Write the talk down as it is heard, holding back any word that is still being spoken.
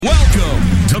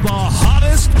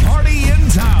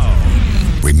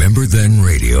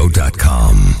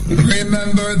RememberThenRadio.com.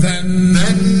 Remember then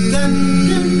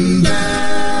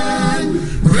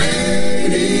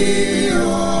radio.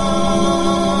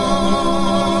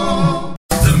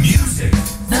 The music.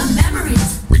 The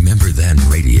memories.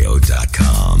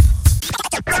 RememberThenRadio.com.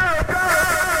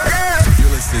 You're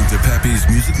listening to Pepe's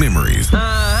Music Memories with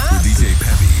DJ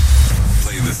Pepe.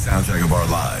 Play the soundtrack of our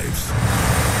lives.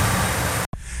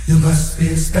 You must be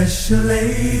a special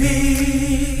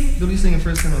lady. Who are you singing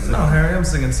first and second? No, Harry, I'm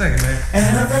singing second, man.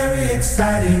 And a very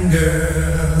exciting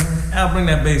girl. I'll bring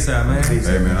that bass out, man. Hey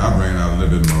man, I'll bring it out a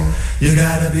little bit more. You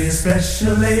gotta be a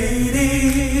special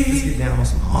lady. Let's get down on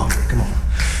some harmony. Come on.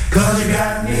 'Cause you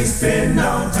got me sitting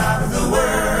on top of the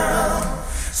world.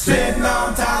 Sitting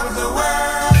on top of the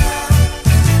world.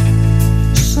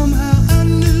 Somehow I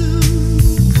knew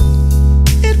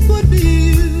it would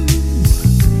be you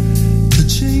to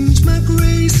change my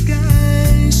gray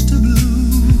skies to blue.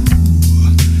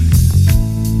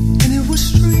 And it was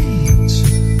strange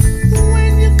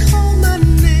when you called my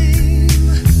name.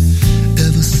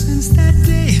 Ever since that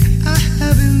day I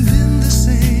haven't been the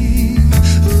same.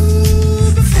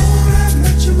 Ooh, before I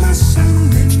met you my sun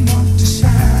didn't want to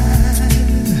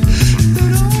shine.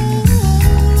 But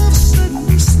all of a sudden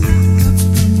you snuck up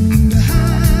from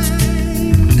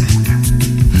behind.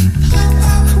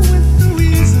 Pop went the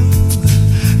weasel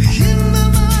in my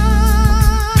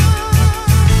mind.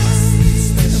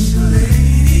 Special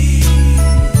lady.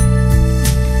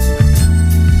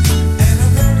 And a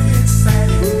very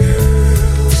exciting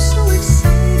girl. So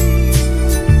exciting.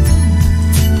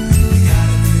 You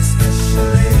gotta be a special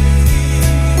lady.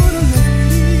 What a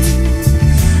lady.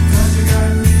 'Cause you got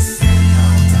me sitting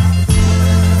on top of the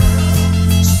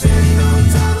world. Sitting on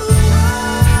top of the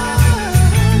world.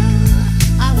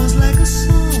 I was like a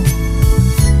song,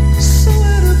 so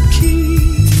out of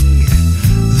key.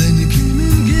 Then you came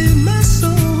and gave my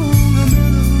song a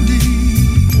melody.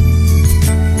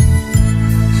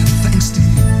 Thanks to you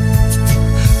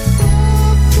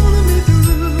for pulling me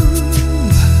through.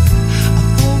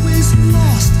 I've always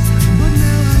lost, but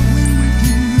now I win with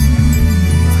you.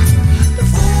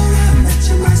 Before I met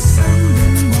you, my sun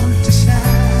didn't want to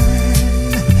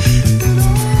shine. And all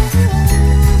of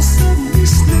a sudden you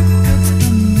slipped up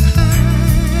from behind.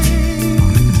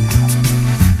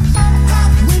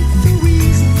 Pop went the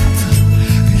weasel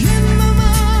in my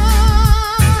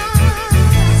mind.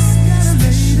 Got a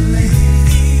Special lady.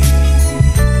 lady.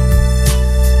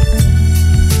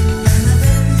 And a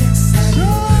very exciting So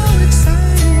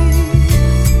exciting.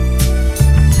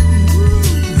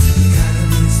 gotta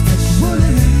be a special What a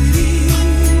lady.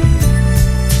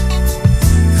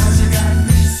 'Cause you got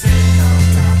me sitting on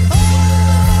top of the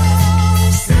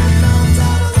world. Sitting on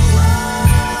top of the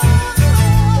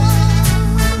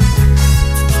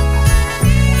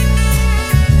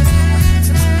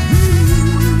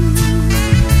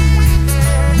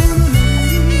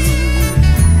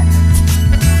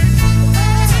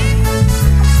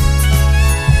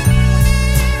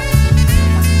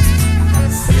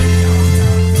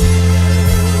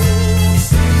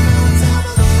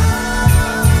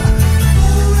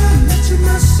Before I met you,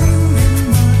 my sun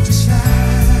didn't want to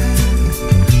shine.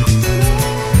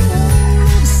 All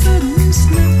of a sudden you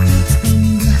slipped up from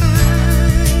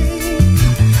behind.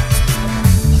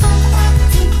 Pop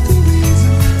went the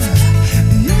weasel in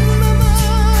my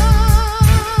mind.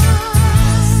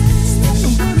 What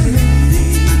a lady.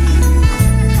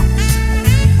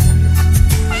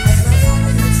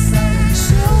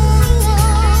 So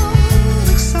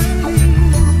exciting.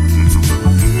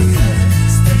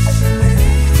 Special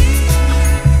lady.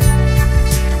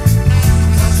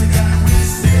 'Cause you got me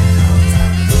sitting on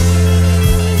top of the world.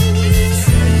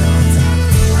 Sitting on top of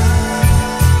the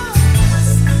world.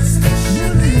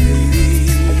 Special lady.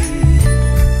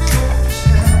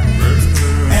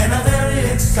 And a very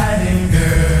exciting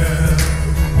girl.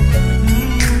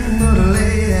 What a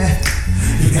lady.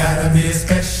 You gotta be a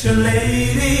special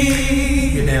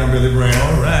lady. Get down, Billy Brown.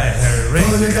 All right, Harry.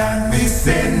 Oh, you got me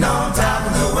sitting on top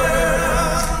of the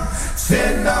world,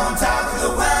 sitting on top of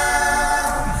the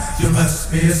world. You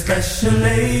must be a special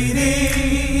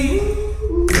lady,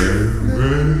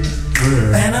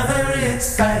 and a very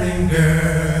exciting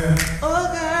girl. Oh,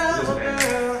 girl, oh,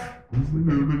 girl.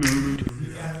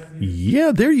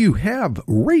 Yeah, there you have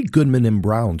Ray Goodman and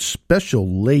Brown's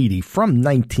Special Lady from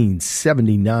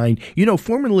 1979. You know,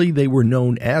 formerly they were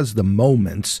known as the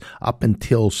Moments up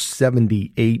until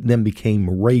 78, then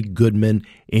became Ray Goodman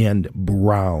and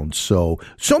Brown. So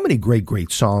many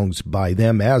great songs by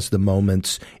them as the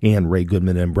Moments and Ray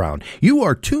Goodman and Brown. You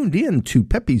are tuned in to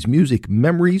Pepe's Music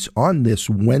Memories on this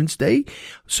Wednesday,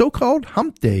 so-called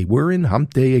Hump Day. We're in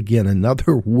Hump Day again.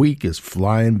 Another week is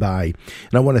flying by.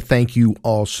 And I want to thank you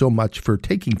all so much for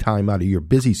taking time out of your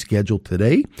busy schedule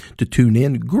today to tune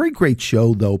in. Great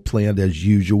show, though, planned as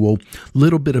usual.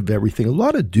 Little bit of everything. A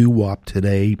lot of doo-wop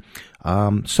today.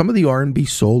 Some of the R&B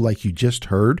soul, like you just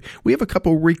heard. We have a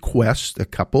couple requests, a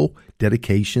couple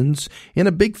dedications, and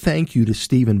a big thank you to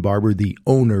Steve and Barbara, the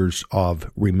owners of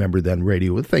Remember Then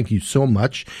Radio. Thank you so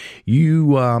much.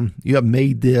 You have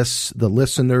made this, the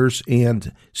listeners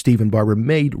and Steve and Barbara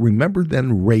made Remember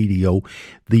Then Radio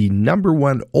the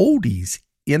 #1 oldies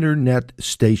internet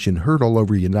station, heard all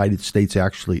over the United States,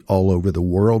 actually all over the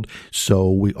world.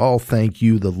 So we all thank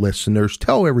you, the listeners.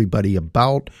 Tell everybody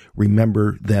about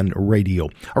Remember Then Radio.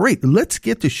 All right, let's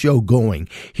get the show going.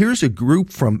 Here's a group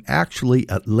from actually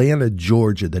Atlanta,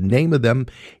 Georgia. The name of them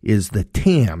is the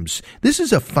Tams. This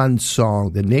is a fun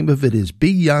song. The name of it is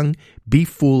Be Young, Be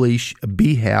Foolish,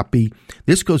 Be Happy.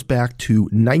 This goes back to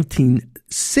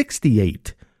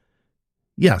 1968.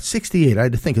 Yeah, 68. I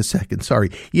had to think a second. Sorry.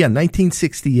 Yeah,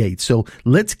 1968. So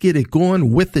let's get it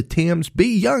going with the Tams.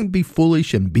 Be young, be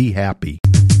foolish, and be happy.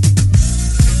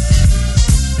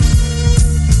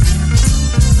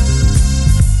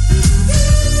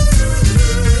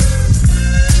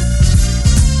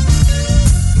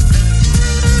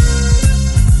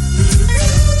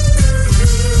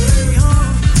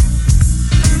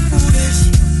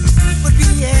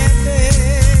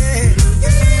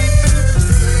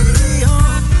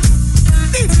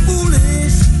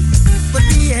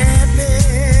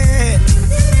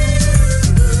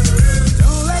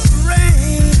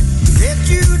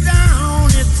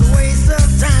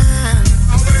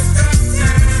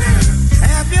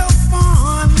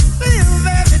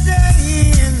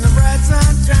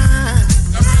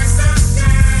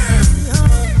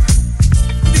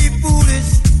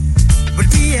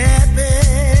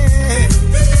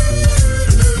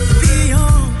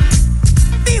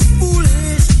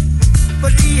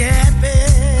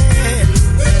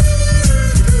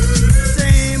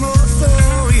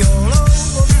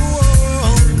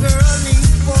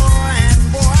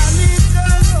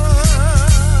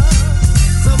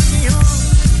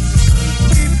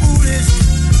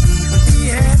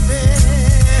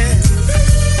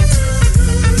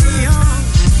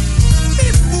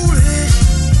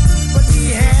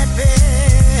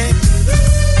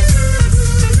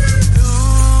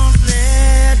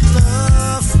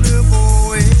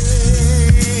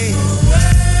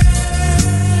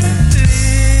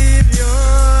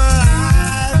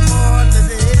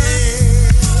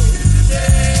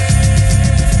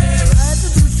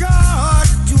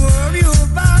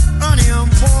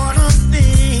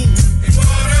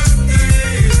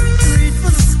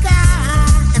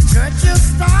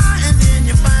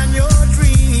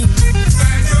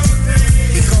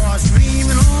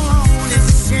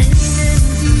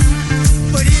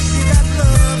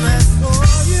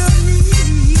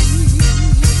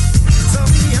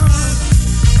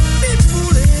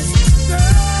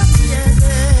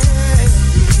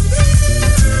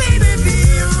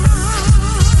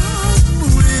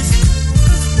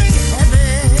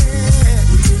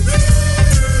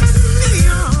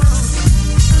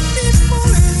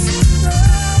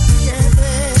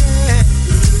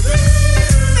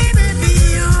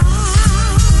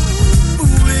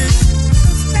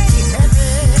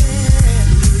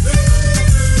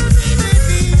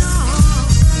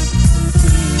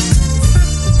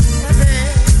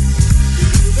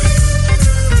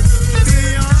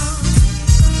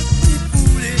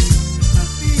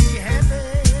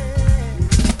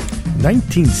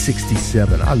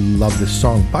 '67. I love this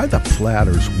song by the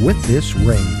Platters, With This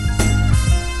Ring.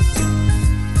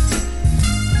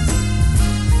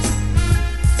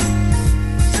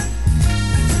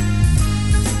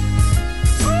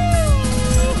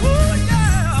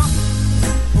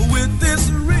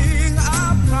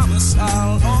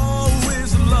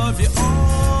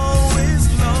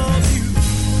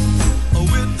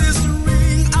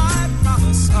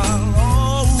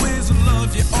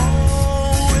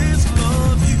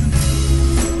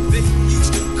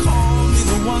 Call me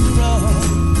the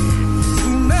wanderer.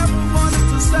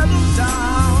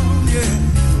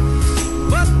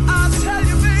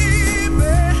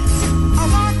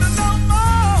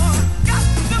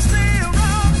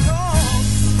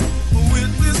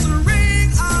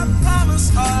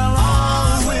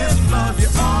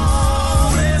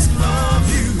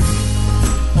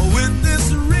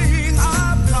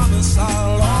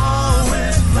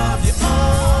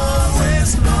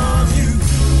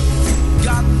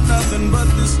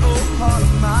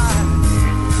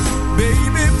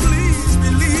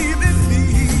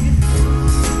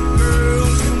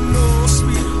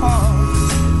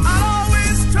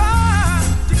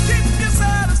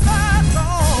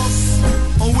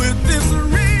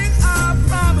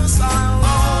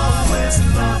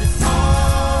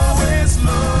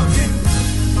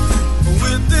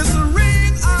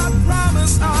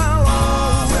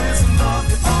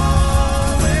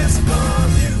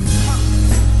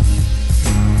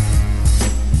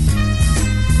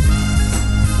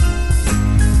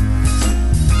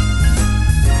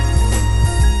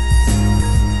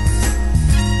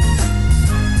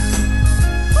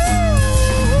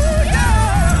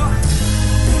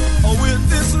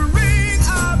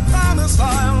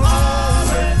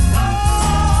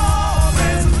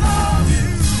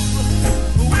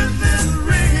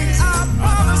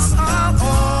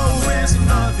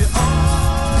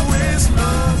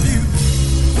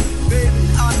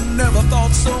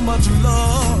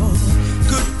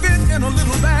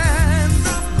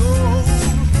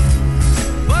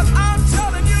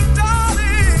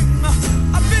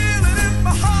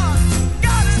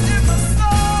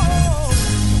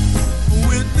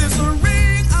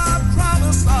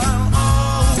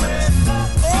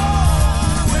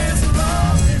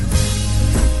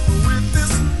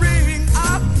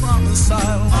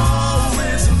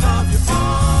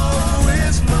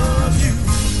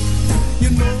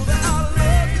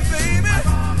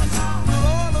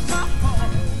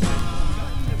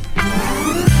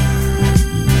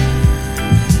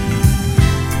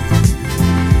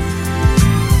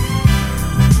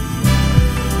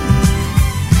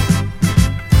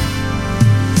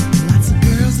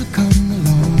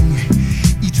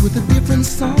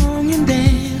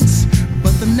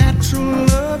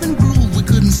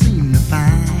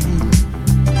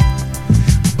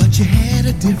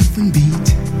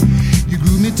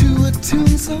 a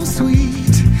tune so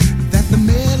sweet that the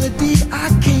melody I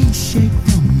can't shake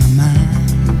from my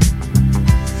mind.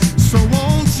 So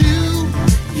won't you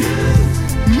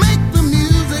make the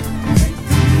music,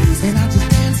 and I'll just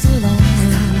dance along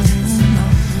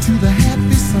to the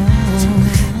happy song.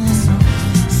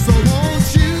 So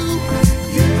won't you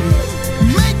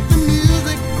make the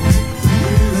music,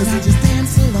 and I'll just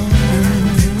dance along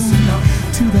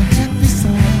to the happy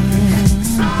song.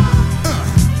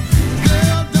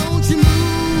 Girl, don't you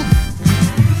move,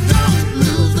 don't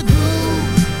lose the groove.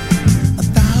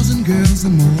 1,000 girls or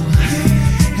more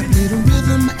have played a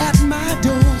rhythm at my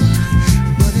door,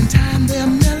 but in time their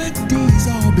melodies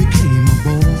all became a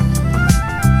bore.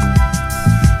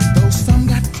 Though some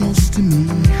got close to me,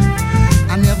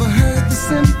 I never heard the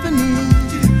symphony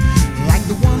like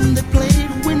the one that played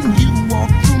when you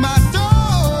walked through my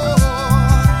door.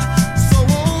 So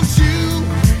won't you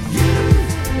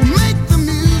make the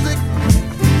music,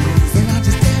 and I'll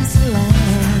just dance along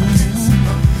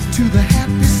to the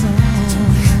happy song.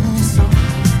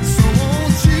 So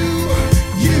won't you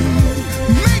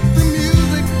make the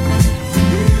music,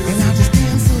 and I'll just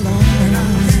dance along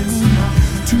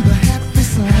to the happy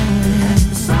song.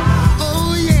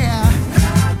 Oh yeah.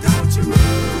 Don't you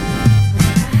move,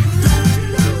 don't you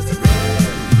lose the groove.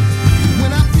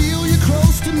 When I feel you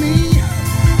close to me,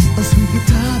 a sweet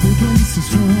guitar begins to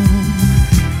strum,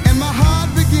 and my heart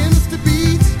begins to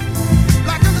beat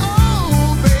like an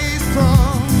old bass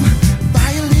drum.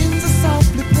 Violins are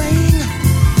softly playing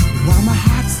while my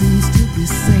heart seems to be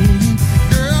saying,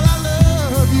 girl, I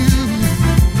love you.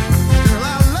 Girl,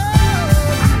 I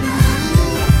love you.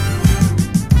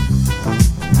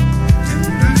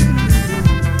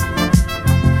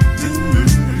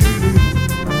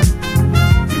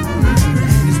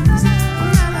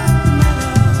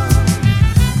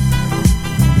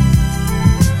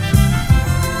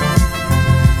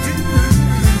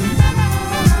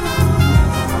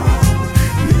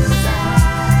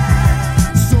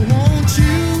 So won't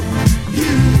you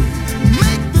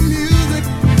make the music,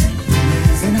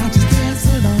 and I'll just dance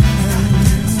along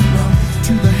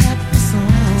to the happy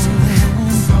song.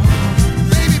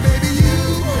 Baby, baby,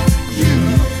 you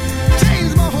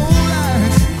changed my whole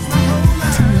life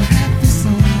to a happy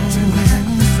song.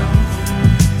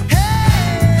 Hey,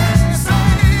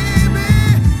 baby,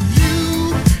 you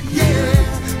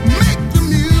make the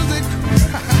music,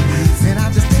 and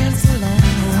I'll just dance along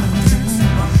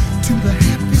to the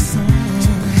happy song.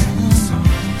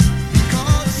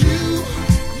 Because you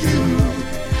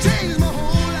changed my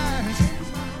whole life.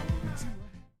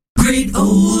 Great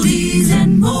oldies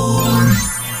and more.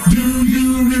 Do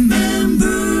you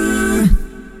remember?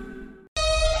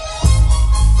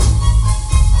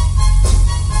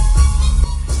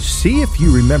 See if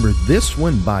you remember this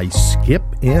one by Skip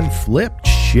and Flip,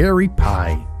 Cherry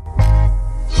Pie.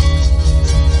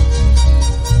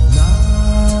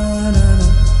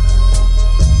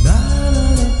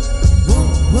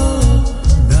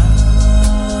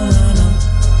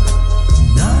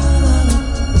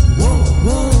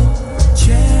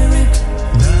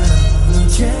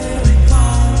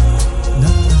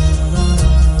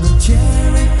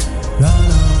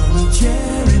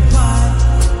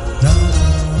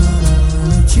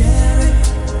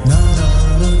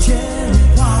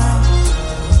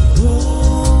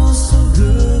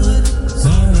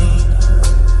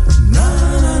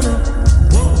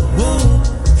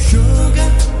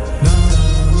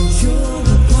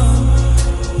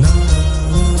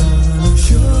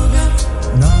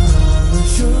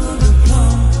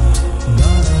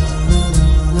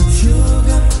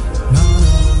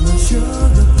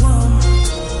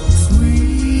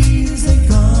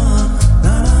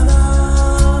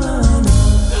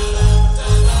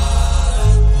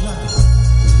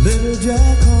 Little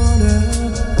Jack Horner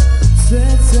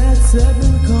sat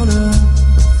in the corner,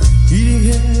 eating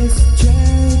his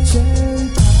cherry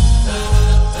pie.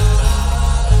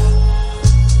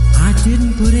 I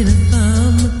didn't put in a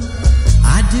thumb,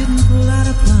 I didn't pull out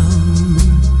a plum.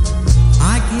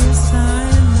 I guess I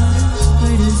am not as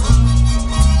great as he.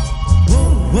 Whoa,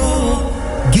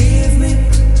 whoa, give me,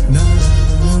 no,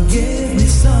 give me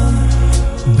some.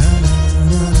 No,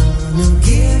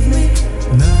 give me,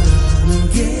 no,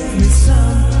 give me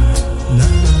some. No,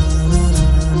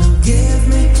 give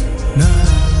me, no,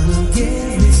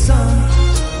 give me some.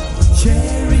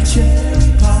 Cherry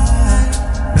pie.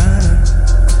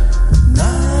 Na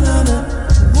na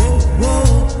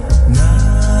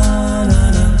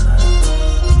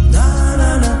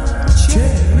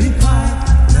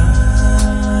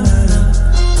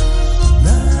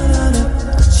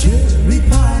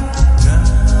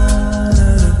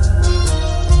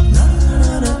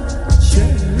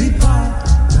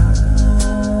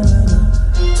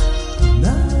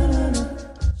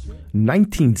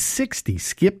 1960,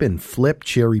 Skip and Flip,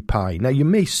 Cherry Pie. Now, you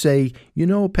may say,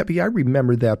 Peppy, I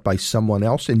remember that by someone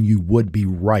else, and you would be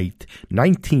right.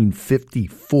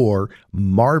 1954,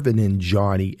 Marvin and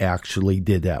Johnny actually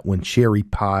did that when Cherry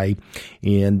Pie.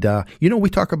 And, we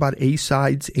talk about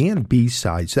A-sides and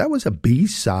B-sides. That was a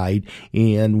B-side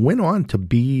and went on to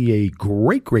be a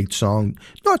great, great song.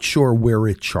 Not sure where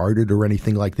it charted or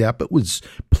anything like that, but was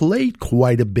played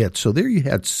quite a bit. So there you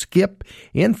had Skip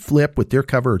and Flip with their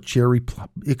cover of Cherry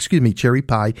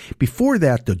Pie. Before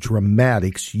that, the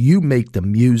Dramatics, You Make the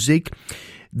Music.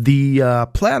 The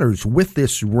Platters, With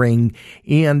This Ring,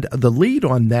 and the lead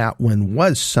on that one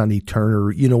was Sonny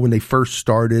Turner. When they first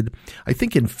started, I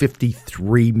think in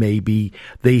 53 maybe,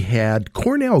 they had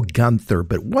Cornell Gunther,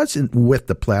 but wasn't with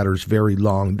the Platters very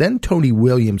long. Then Tony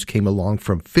Williams came along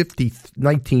from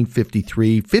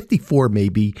 1953, 54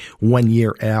 maybe, 1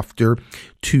 year after,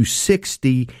 to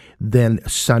 60, then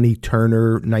Sonny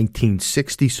Turner,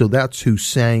 1960. So that's who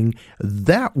sang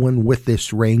that one, With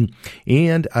This Ring.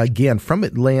 And again, from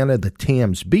Atlanta, the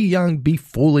Tams, Be Young, Be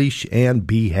Foolish, and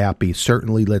Be Happy.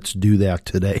 Certainly, let's do that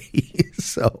today.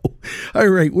 So, all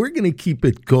right, we're going to keep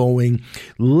it going.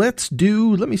 Let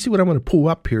me see what I'm going to pull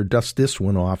up here, dust this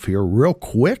one off here real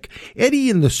quick. Eddie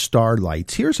and the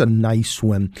Starlights. Here's a nice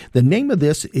one. The name of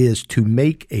this is To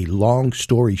Make a Long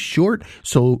Story Short.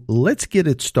 So let's get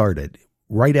it started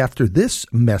right after this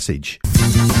message. WRTR,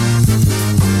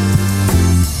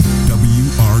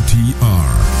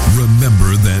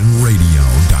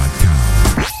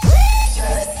 RememberThenRadio.com. You're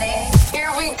listening.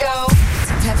 Here we go.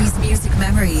 To Peppy's Music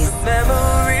Memories.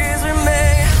 Memories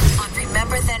remain. On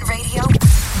Remember Then Radio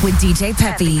with DJ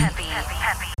Peppy.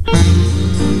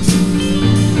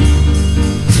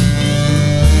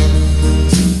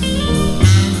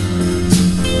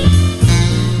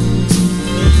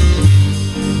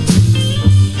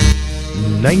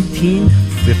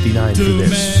 $19.59 for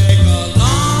this.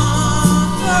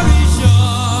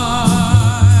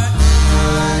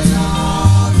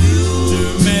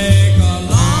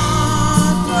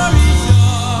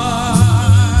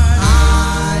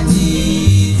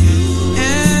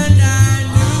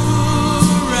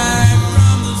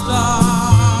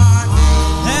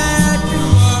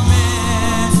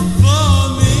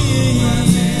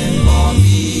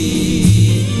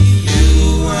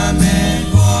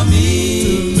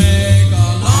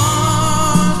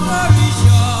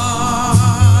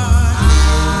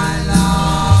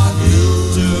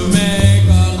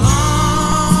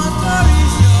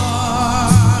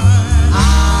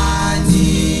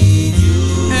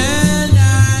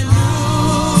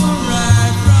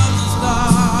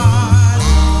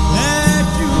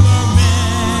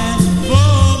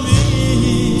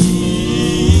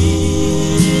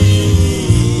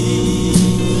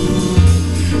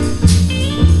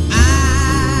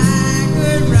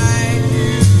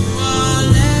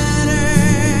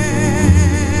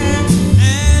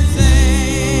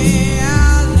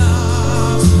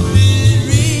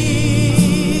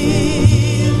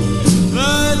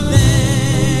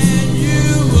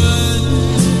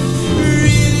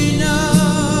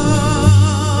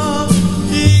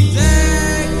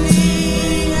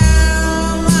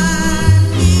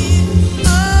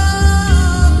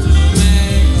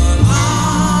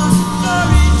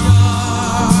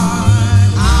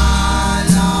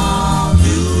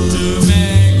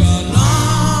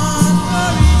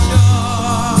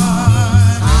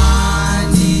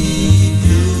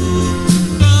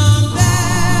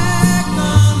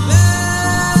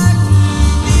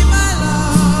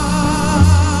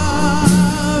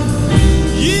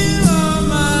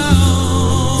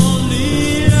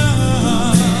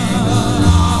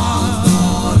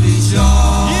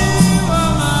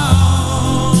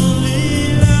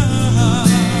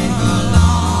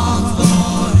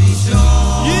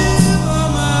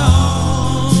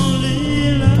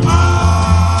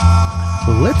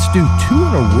 Do two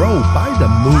in a row by the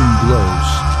Moonglows.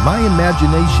 My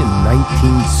Imagination,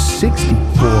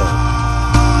 1964.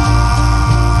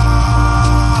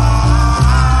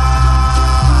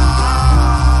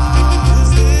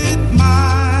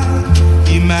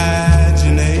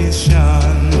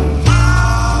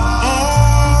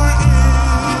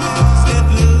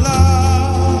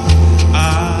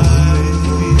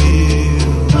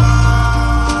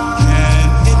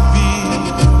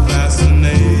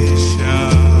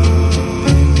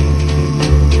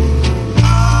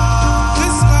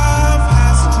 This love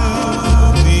has to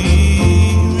be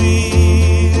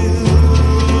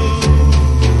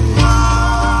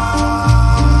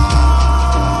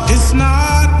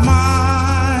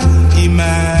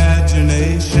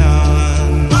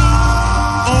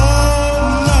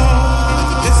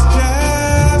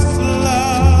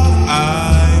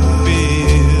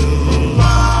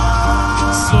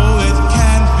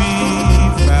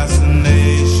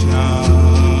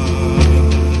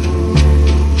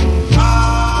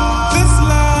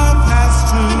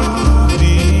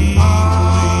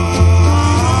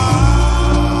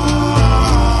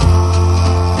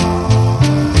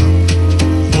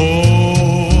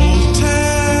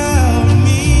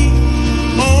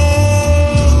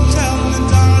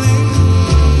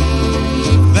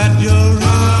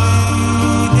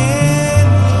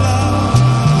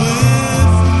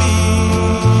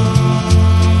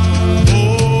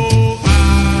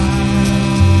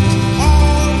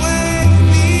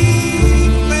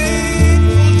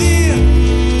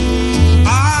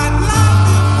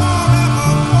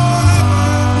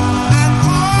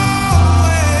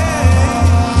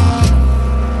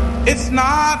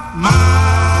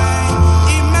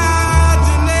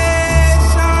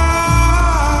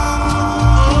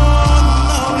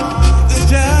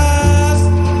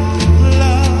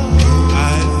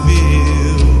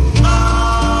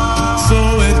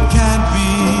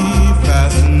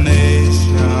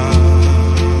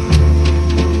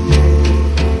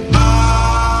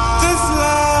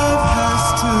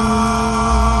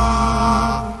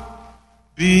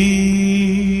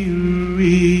be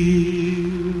real.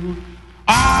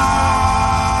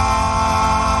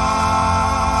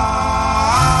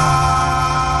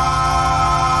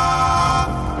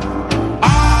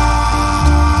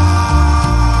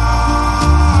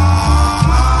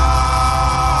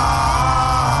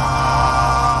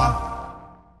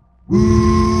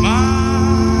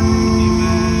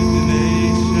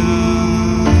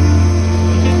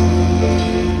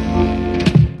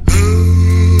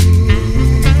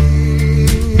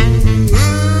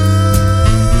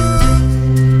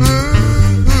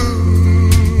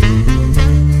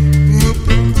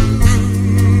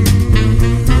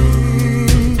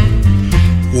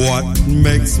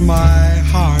 Makes my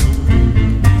heart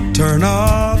turn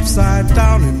upside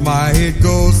down and my head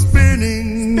goes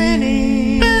spinning,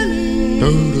 spinning,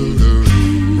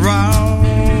 spinning.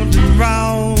 Round and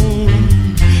round.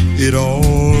 It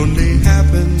only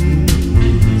happens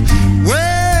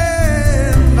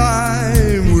when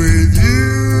I'm with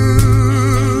you.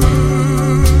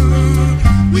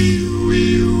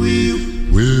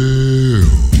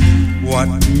 What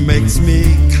makes me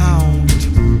count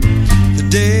the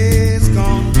days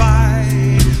gone by,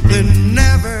 then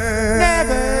never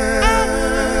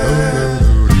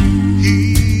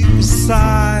keep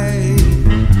aside.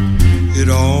 It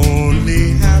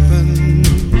only happens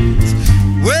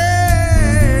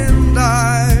when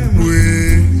I'm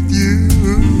with you.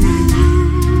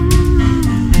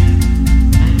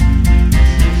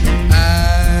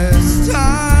 As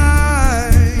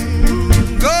time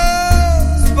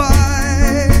goes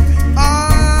by, I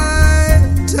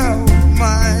tell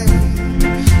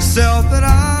myself that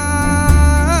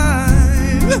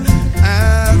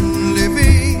I'm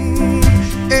living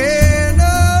in a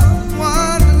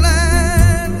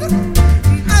wonderland.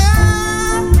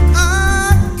 I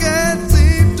can't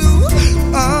seem to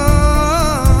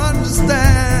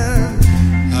understand.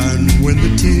 And when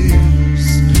the tears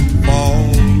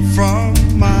fall from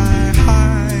my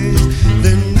eyes,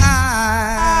 then I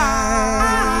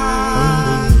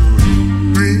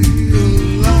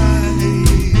realize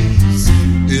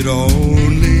it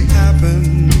only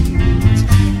happens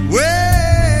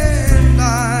when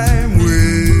I'm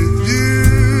with you.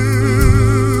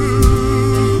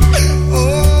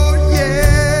 Oh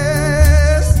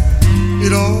yes,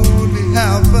 it only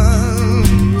happens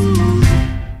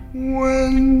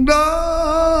when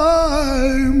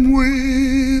I'm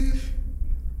with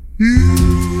you.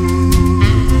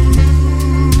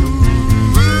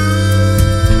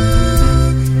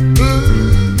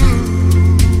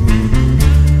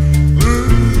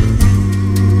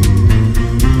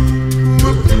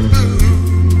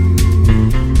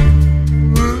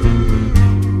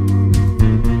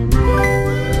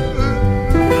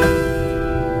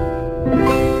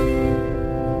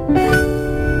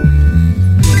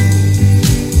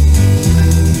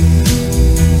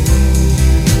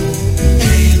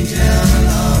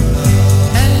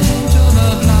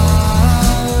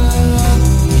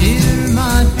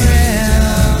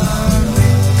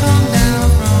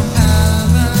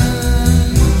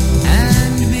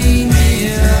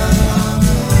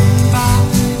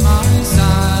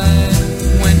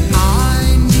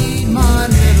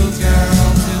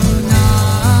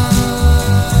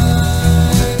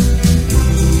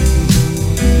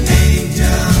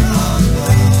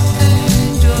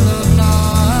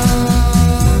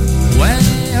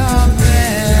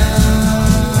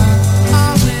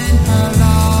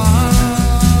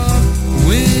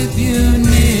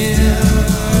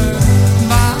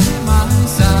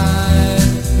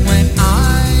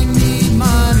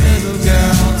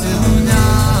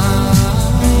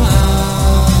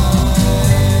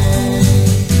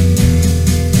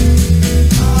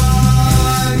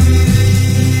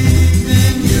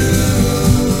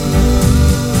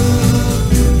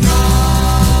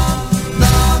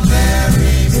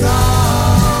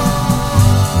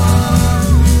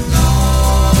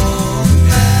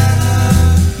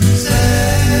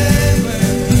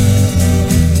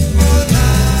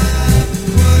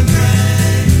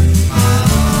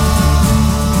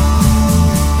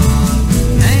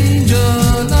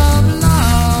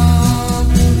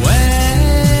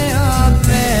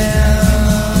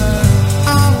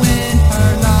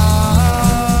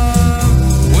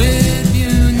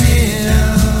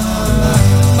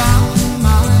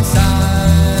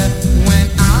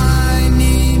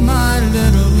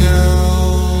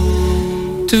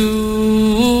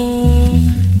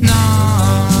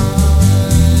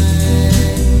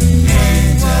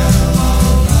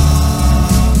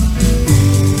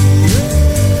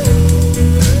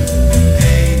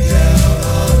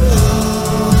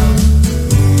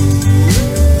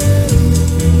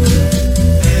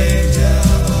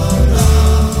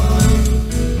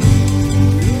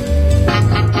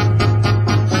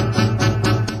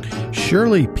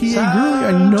 Shirley, P.A. Gurley,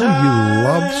 I know you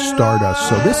love Stardust,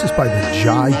 so this is by the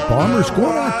Jive Bombers,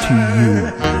 going out to you.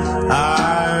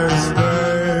 I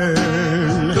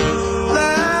spend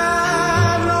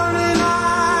that lonely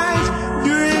night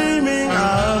dreaming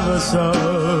of a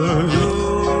song.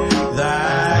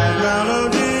 That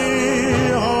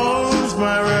melody holds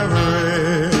my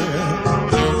reverie,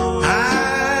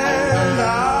 and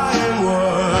I am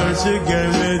once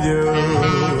again with you.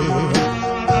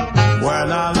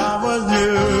 When our love was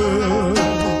new,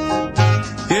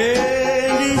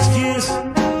 in each kiss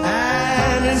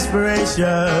and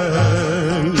inspiration.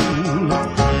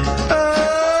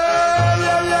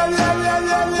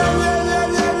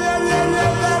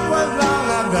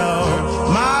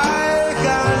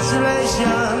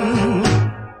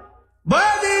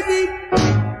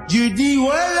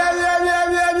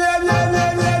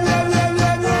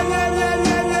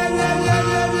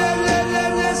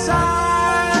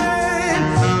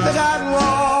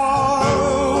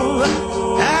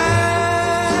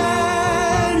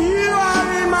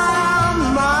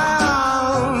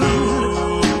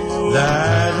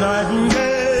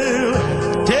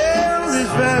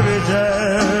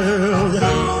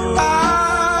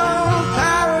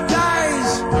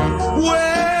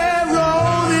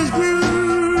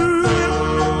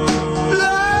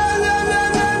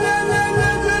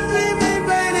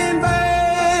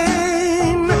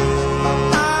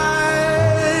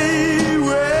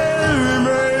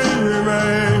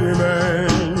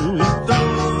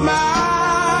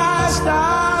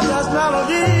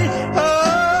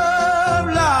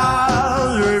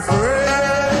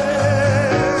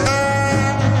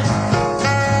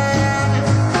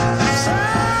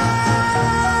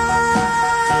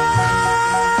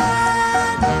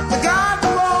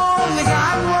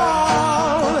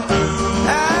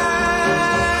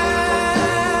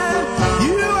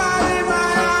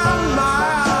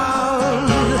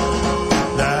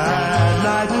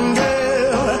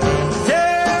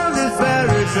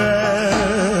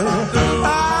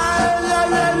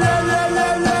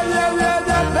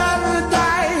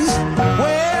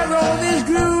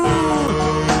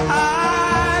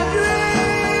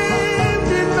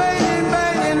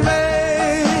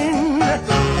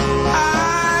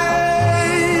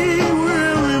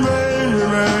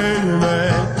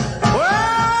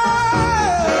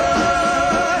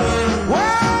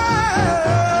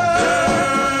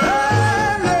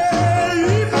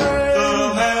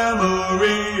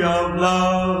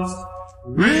 love's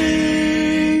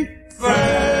refrain.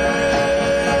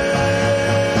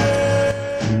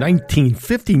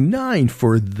 1959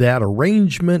 for that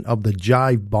arrangement of the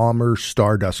Jive Bomber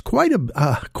Stardust. Quite a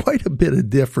bit of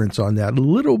difference on that. A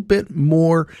little bit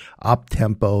more up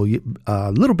tempo,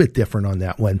 a little bit different on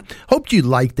that one. Hope you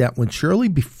liked that one, Shirley.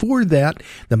 Before that,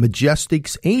 the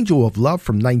Majestics, Angel of Love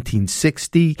from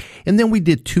 1960, and then we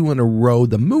did two in a row.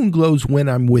 The Moon Glows When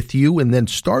I'm With You, and then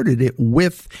started it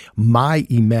with My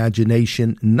Imagination,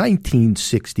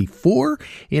 1964.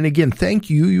 And again, thank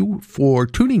you for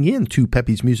tuning in to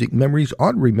Pepe's Music Memories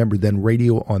on Remember Then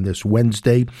Radio on this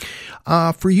Wednesday.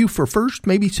 For you, for first,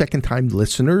 maybe second time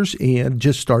listeners and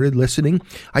just started listening,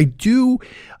 I do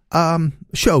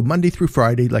show Monday through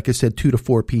Friday, like I said, 2 to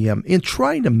 4 p.m. and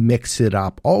trying to mix it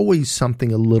up. Always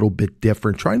something a little bit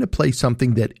different. Trying to play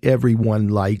something that everyone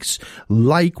likes,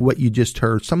 like what you just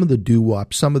heard. Some of the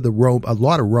doo-wop, some of the a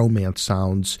lot of romance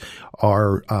sounds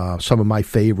are some of my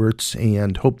favorites,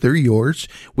 and hope they're yours.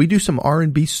 We do some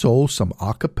R&B soul, some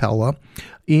a cappella,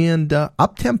 and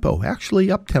up-tempo,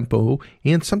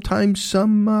 and sometimes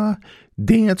some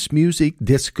dance music,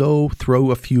 disco, throw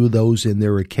a few of those in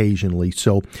there occasionally.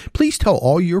 So please tell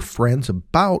all your friends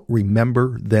about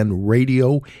Remember Then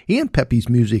Radio and Pepe's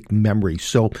Music Memories.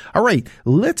 So, all right,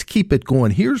 let's keep it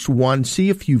going. Here's one.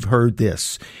 See if you've heard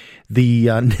this.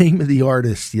 The name of the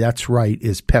artist, that's right,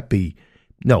 is Pepe,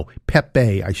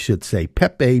 I should say.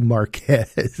 Pepe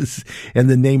Marquez. And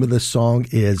the name of the song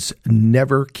is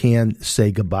Never Can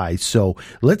Say Goodbye. So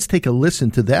let's take a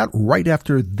listen to that right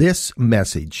after this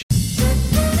message.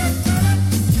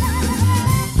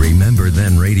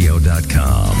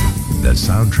 RememberThenRadio.com, the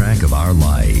soundtrack of our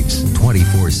lives,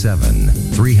 24/7,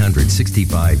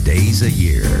 365 days a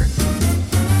year.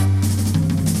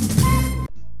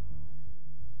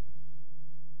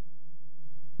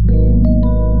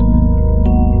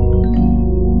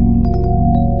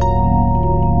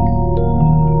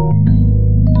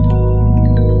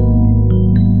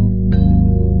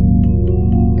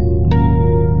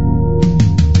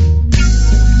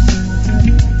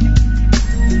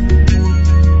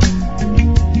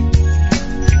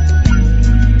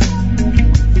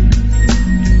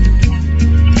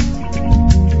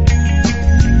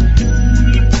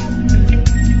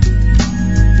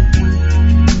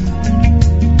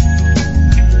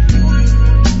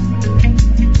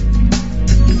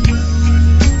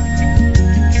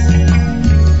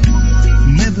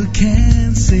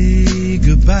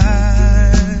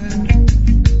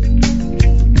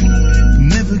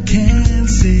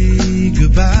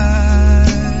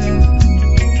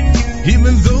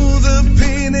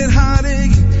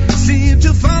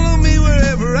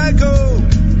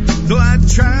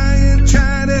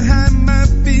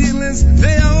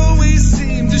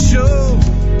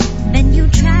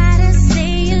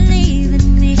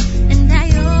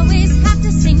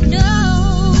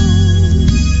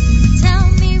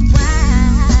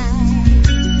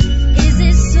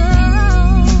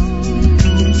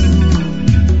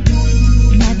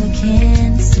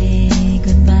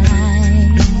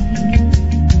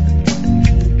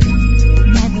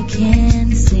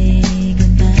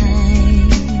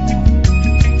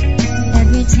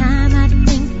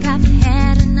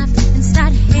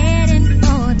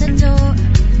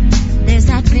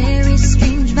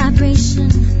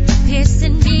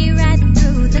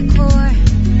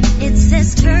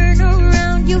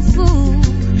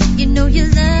 know you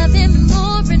love him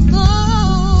more and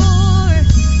more.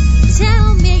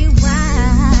 Tell me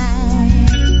why.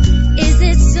 Is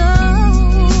it so?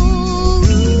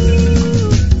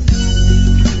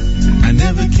 I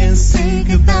never can say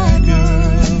goodbye,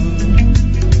 girl.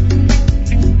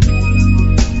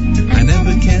 I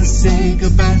never can say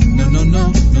goodbye. No, no,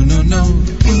 no, no, no, no.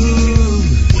 Ooh.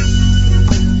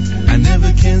 I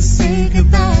never can say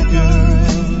goodbye, girl.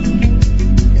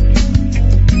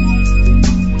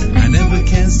 I never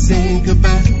can say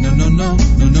goodbye. No, no, no,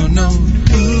 no, no, no.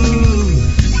 Ooh.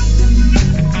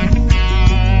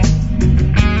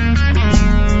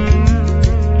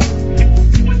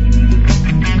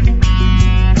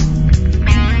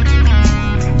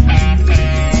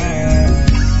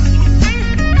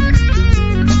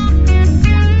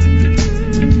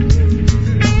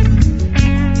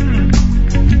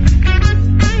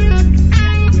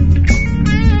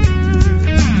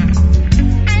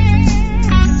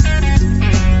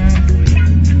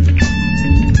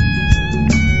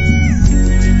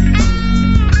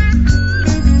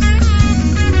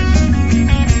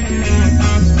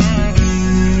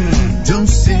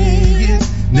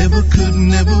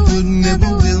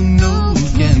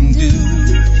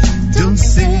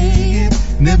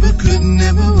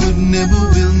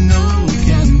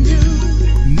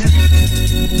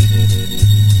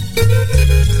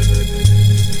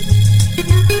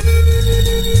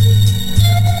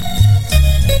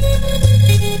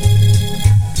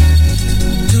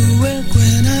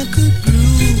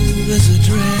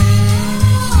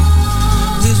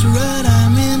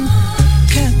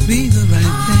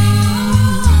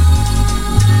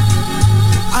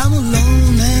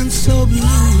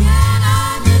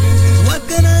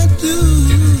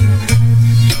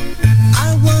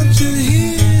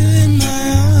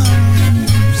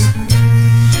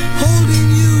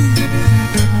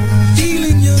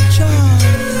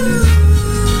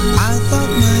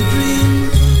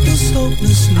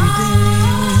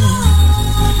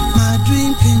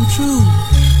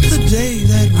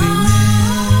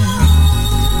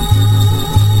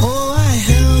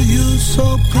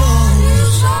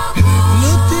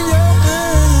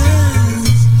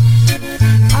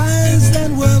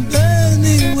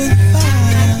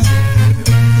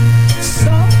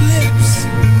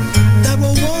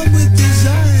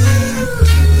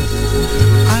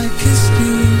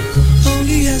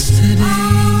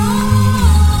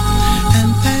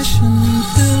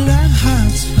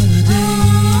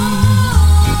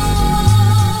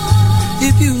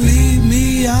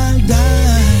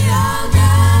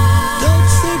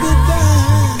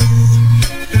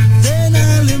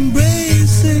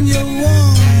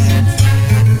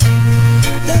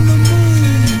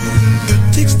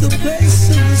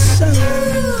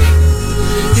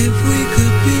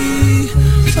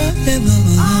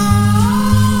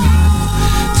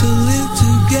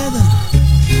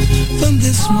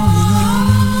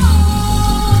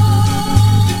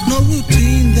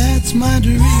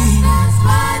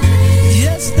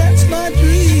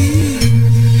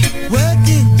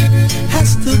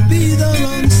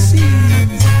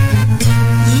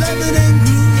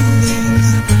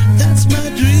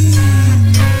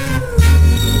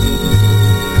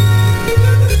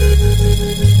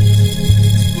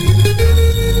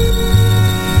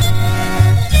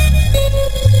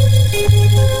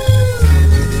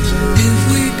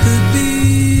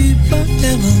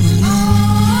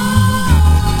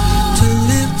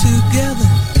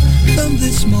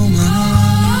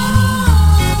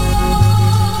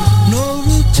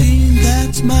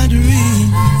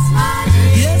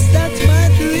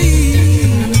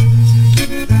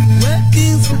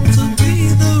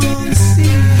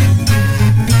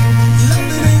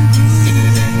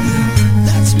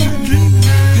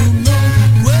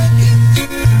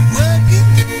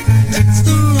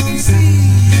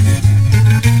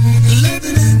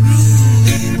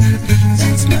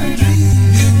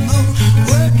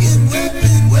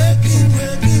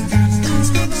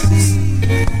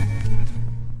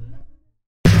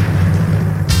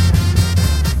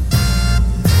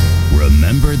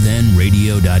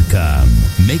 RememberThenRadio.com.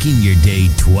 Making your day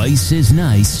twice as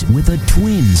nice with a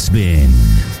twin spin.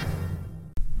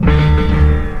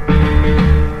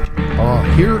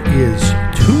 Here is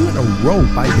two in a row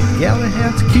by the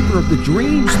Galahads, Keeper of the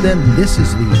Dreams. Then This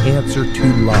Is the Answer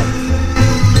to Love.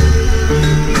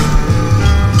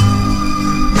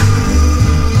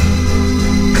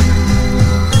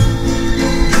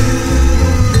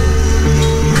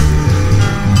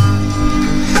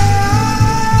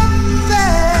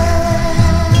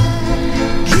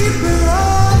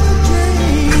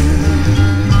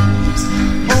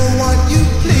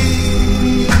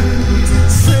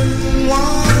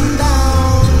 One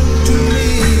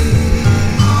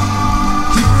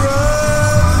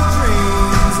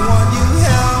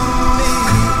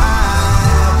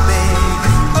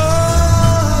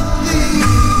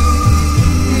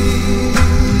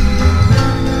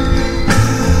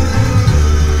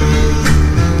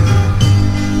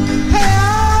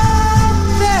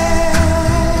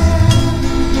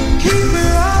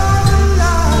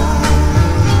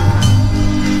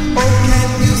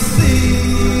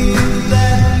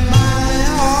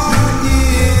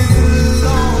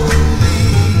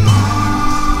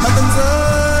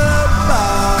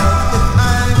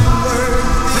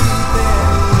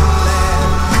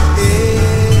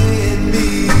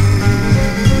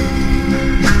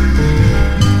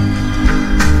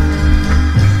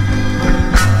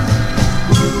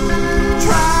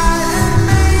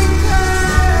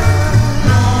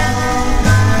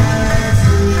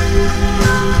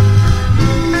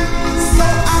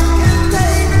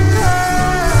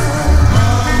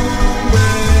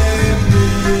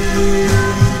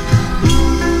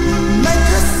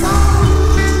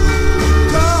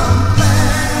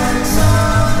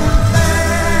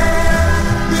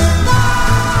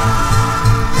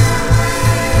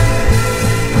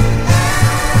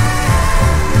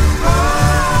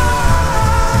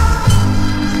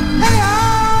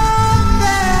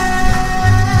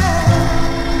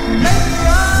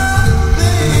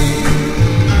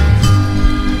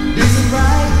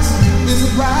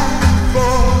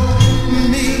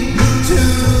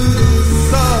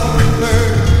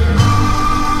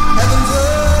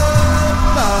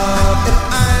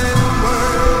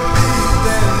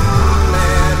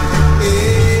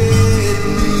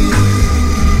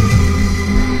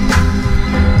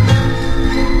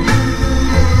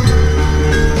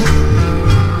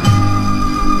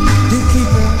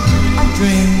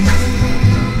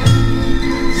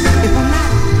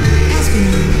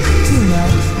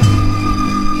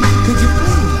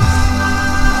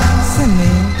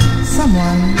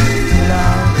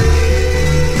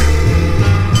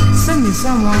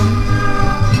someone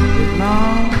with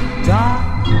long,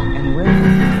 dark, and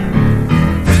wavy.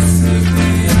 This is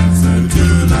the answer to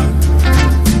love.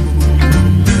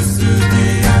 This is the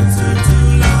answer to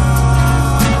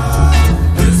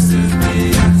love. This is the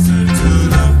answer to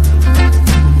love.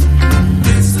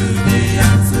 This is the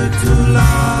answer to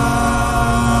love.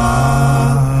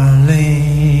 Darling,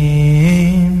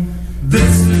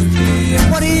 this is the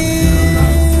answer. What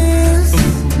is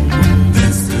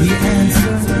the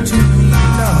answer to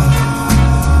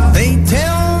love? They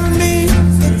tell me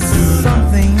it's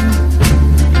something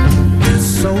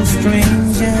so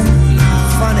strange and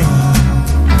funny,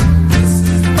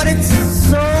 but it's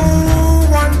so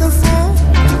wonderful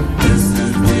to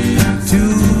be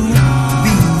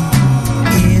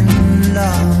in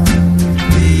love.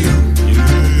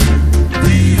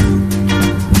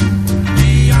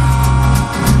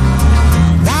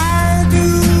 Why do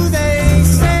they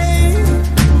say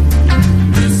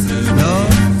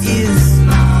love is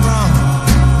wrong?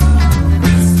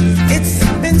 It's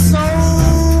been so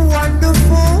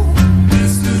wonderful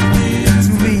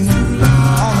to me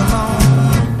all along.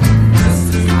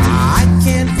 I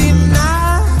can't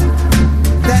deny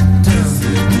that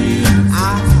I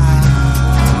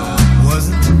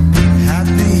wasn't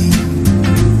happy.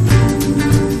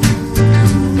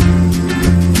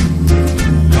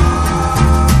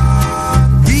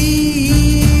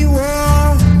 We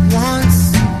were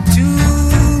once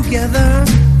together,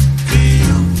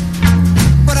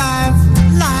 but I've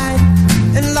lied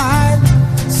and lied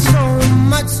so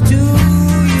much to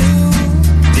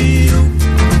you.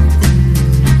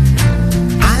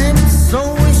 I'm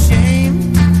so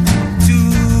ashamed to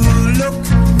look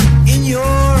in your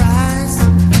eyes,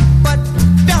 but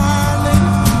darling,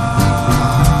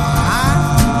 I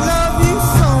love you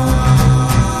so,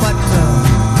 but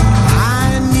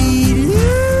I need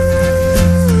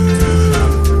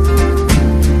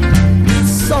you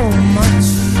so much.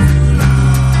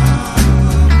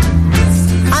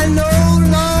 I know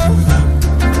love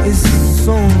is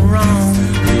so wrong.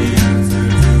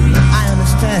 I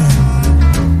understand,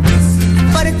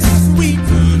 but it's sweet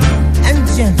and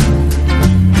gentle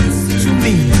to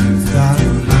me,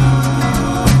 darling.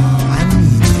 I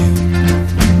need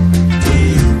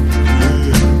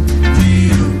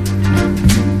you.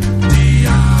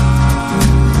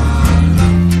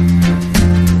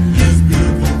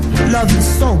 Love is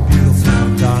so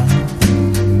beautiful, darling,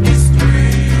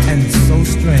 and so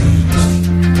strange,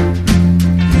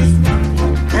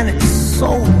 and it's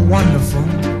so wonderful,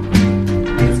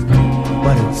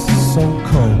 but it's so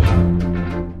cold.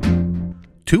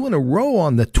 Two in a row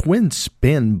on the Twin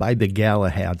Spin by the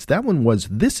Galahads. That one was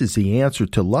This Is the Answer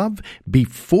to Love.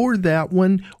 Before that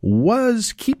one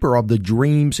was Keeper of the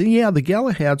Dreams. And yeah, the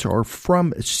Galahads are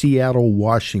from Seattle,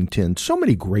 Washington. So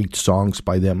many great songs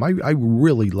by them. I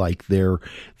really like their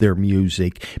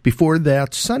music. Before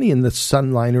that, Sonny and the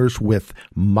Sunliners with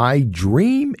My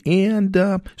Dream,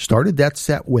 and started that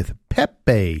set with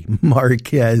Pepe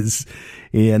Marquez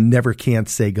and Never Can't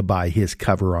Say Goodbye, his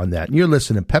cover on that. And you're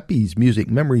listening to Pepe's Music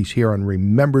Memories here on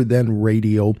Remember Then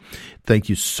Radio. Thank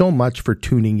you so much for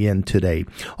tuning in today.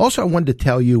 Also, I wanted to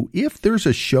tell you, if there's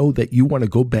a show that you want to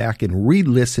go back and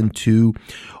re-listen to,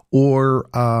 or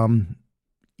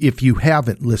if you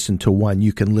haven't listened to one,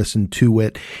 you can listen to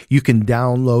it. You can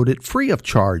download it free of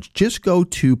charge. Just go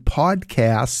to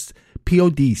Podcasts,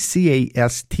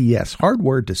 Podcasts, hard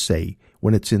word to say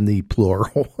when it's in the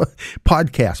plural,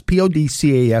 podcast,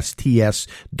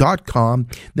 podcasts.com.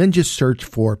 Then just search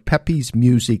for Pepe's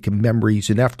Music and Memories.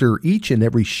 And after each and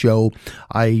every show,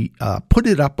 I put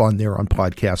it up on there on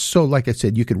podcast. So like I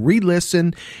said, you can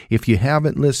re-listen. If you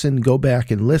haven't listened, go back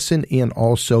and listen, and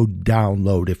also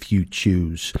download if you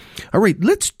choose. All right,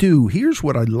 here's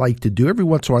what I like to do. Every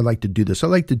once in a while I like to do this. I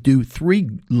like to do 3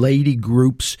 lady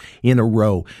groups in a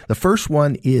row. The first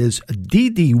one is Dee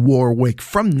Dee Warwick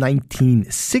from 1969,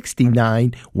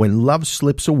 When Love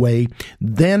Slips Away.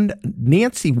 Then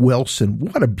Nancy Wilson,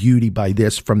 what a beauty by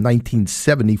this, from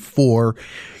 1974,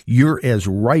 You're As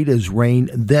Right as Rain.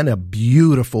 Then a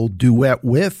beautiful duet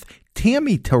with Kim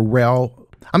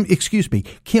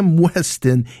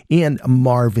Weston and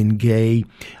Marvin Gaye.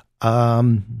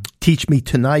 Teach Me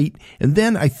Tonight. And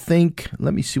then I think,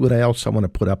 let me see what else I want to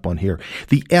put up on here.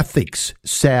 The Ethics,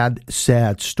 Sad,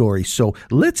 Sad Story. So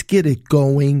let's get it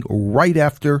going right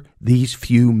after these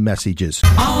few messages.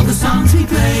 All the songs we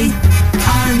play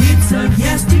are hits of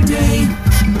yesterday.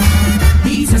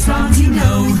 These are songs you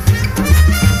know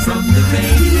from the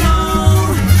radio.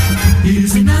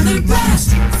 Here's another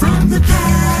blast from the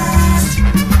past.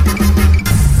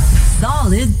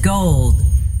 Solid gold.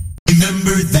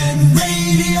 Remember Then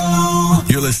Radio.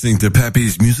 You're listening listening to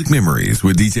Pappy's Music Memories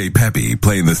with DJ Pappy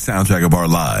playing the soundtrack of our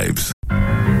lives.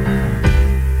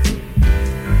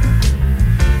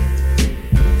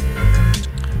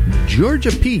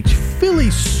 Georgia Peach, Philly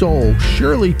Soul,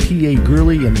 Shirley P.A.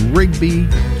 Gurley, and Rigby,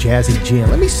 Jazzy Jan.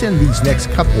 Let me send these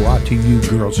next couple out to you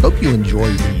girls. Hope you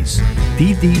enjoy these.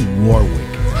 Dee Dee Warwick.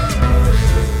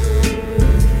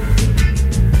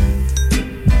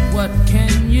 What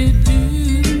can you do?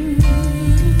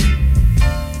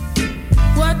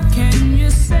 What can you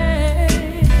say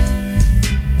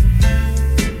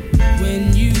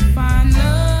when you find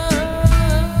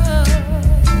love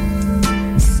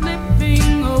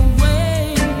slipping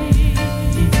away?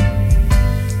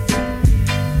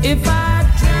 If I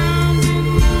drowned in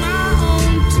my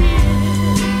own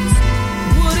tears,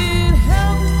 would it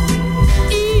help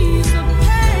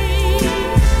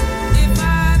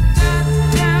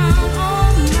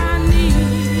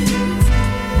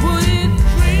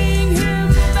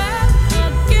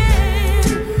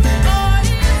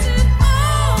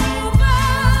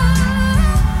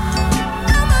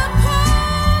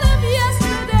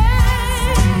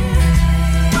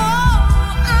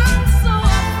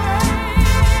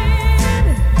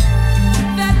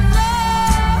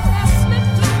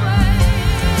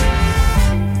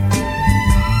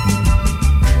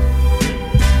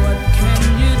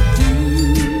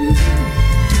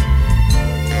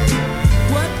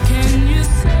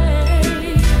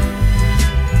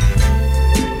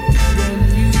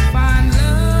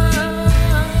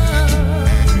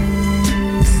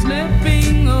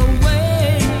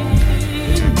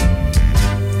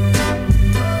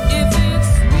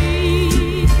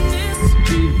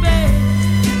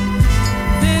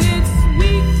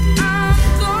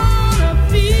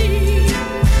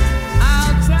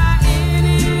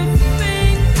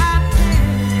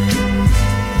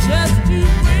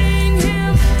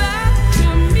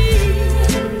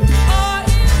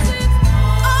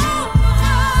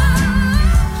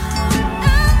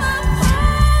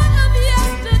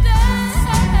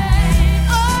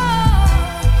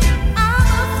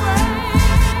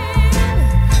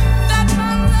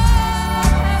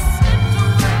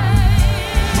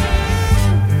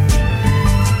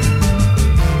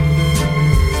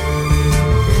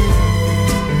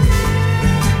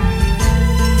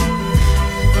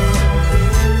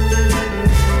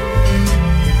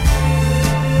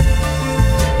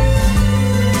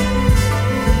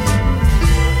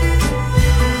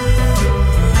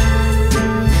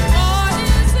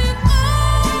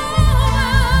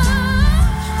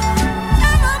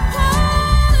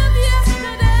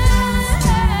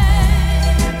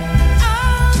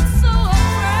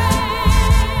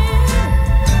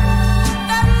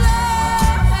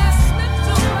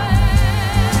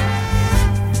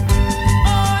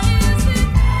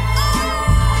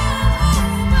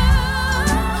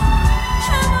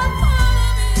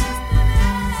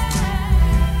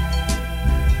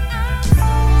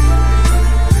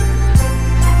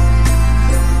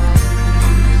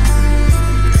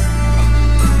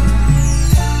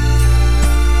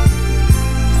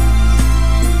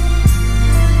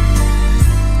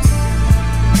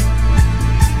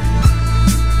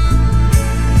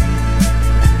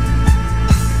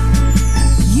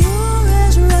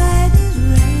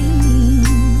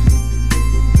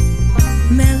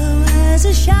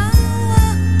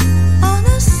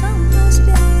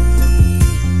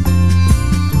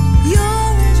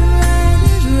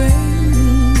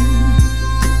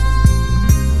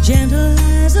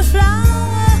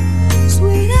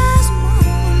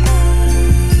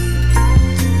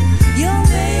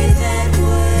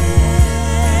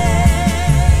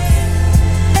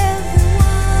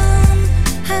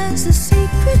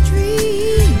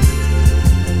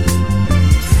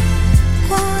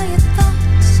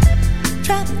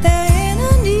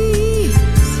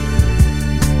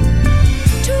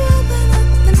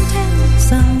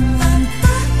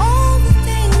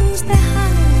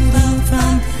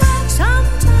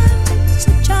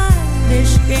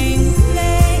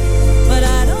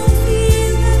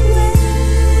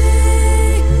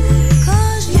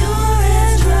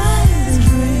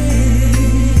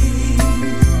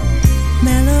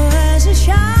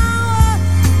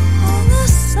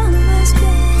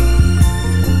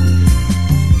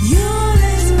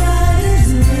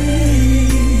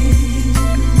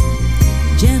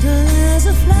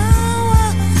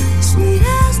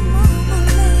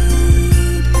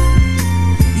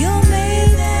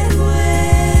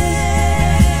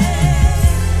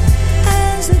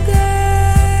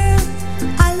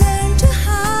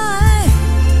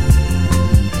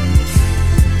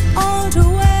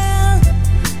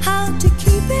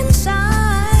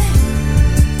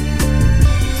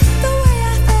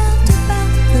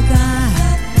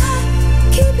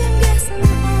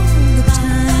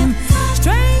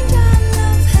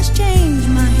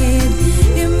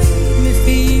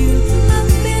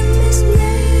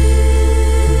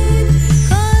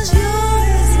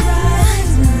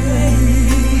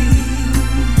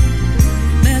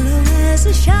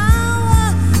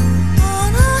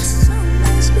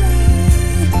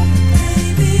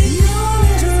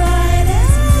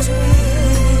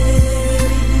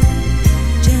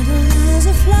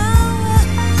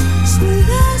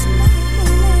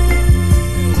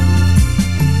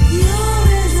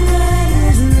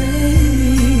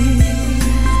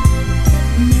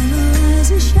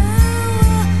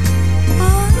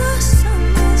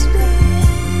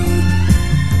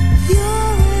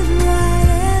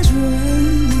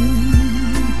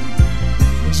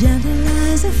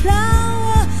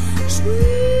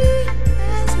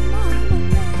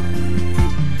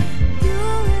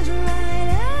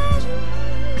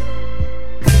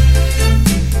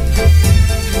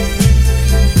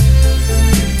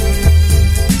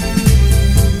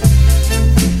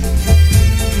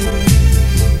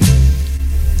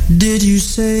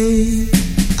say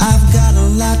I've got a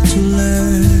lot to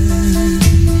learn.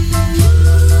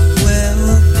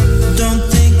 Well, don't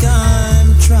think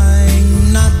I'm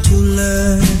trying not to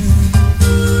learn.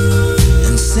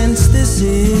 And since this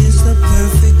is the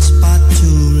perfect spot to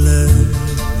learn,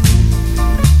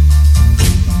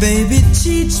 baby,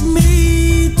 teach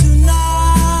me tonight.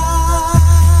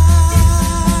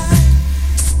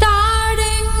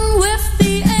 Starting with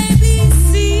the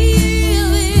ABC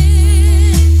of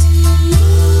it,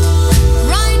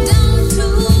 right down to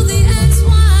the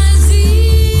XYZ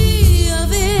of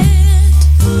it.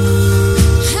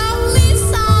 Help me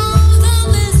solve the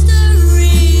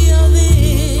mystery of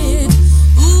it.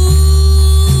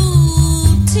 Ooh,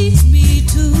 teach me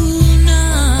tonight.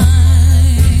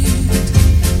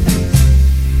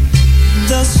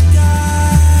 The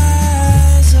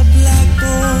sky's a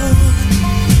blackboard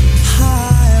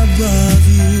high above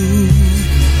you.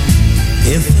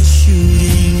 If a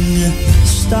shooting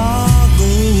star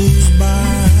goes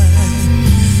by,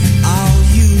 I'll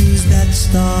use that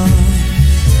star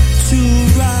to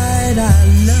write I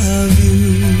love you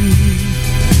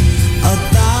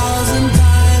 1,000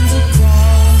 times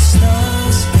across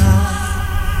the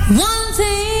sky. One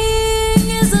thing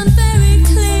isn't very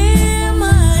clear,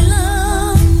 my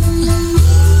love.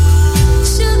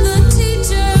 Should the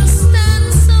teacher stand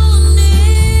so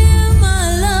near, my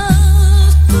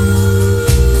love?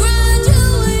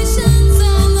 Graduation's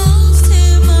almost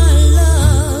here, my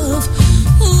love.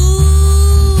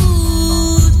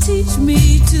 Ooh, teach me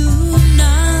tonight.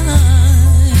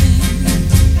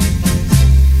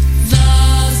 The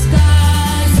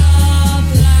sky's a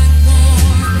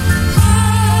blackboard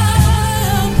high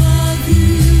above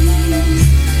you.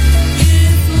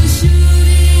 If a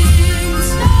shooting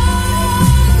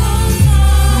star goes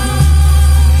by,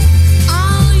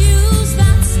 I'll use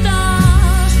that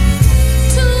star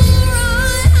to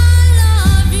write I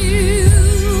love you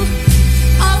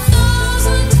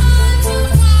 1,000 times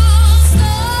across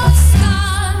the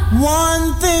sky. One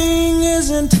thing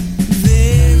isn't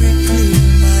very clear,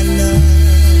 my love.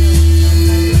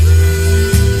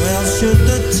 Well, should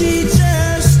the teacher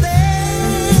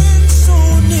stand so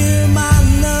near, my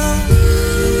love?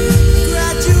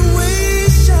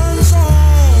 Graduation's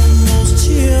almost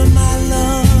here, my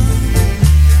love.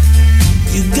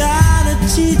 You gotta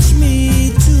teach me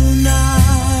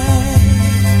tonight.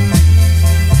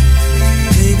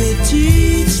 Baby,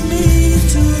 teach me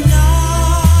tonight.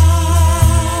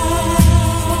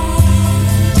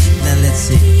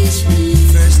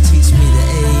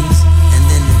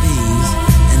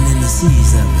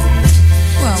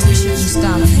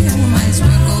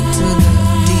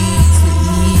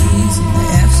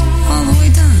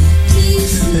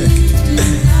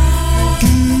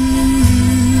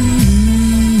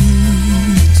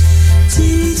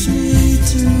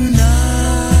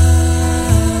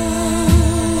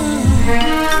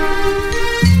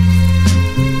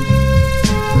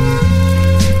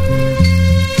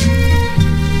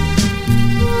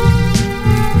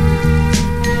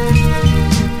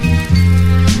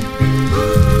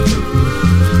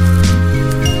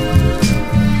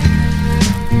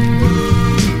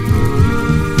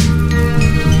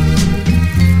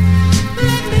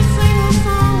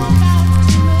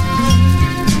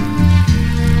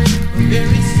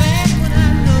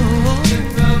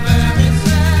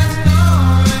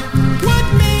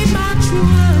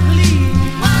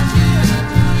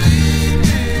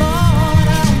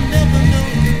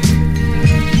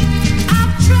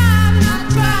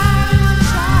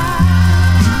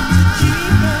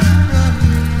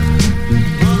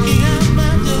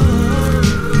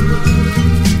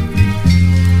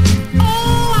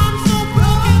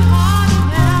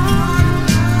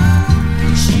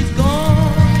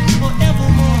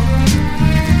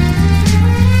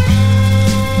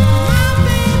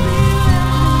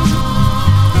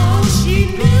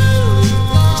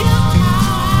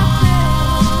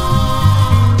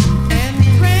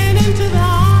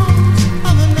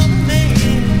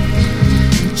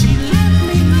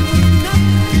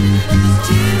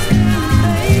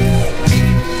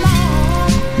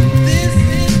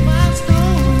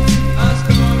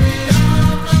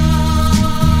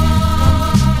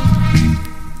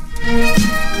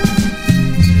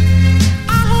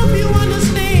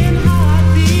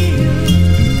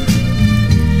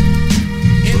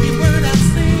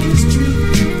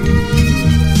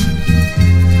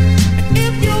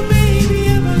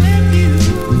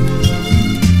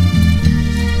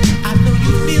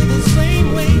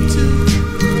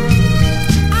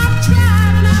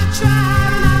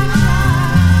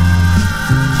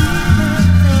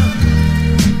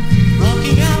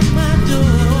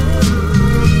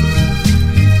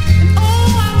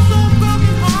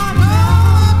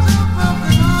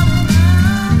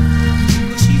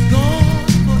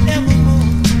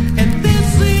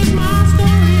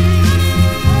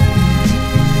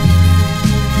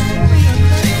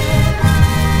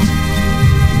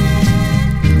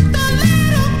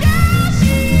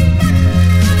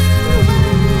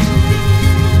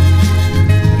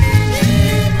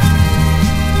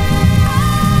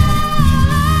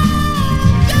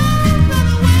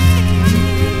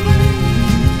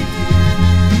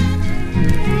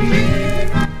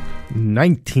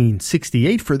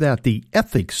 1968 for that, The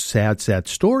Ethics, Sad, Sad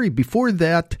Story. Before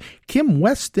that, Kim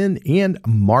Weston and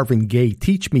Marvin Gaye,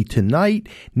 Teach Me Tonight.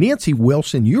 Nancy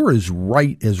Wilson, You're as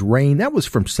Right as Rain. That was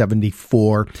from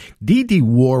 74. Dee Dee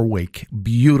Warwick,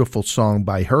 beautiful song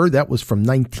by her. That was from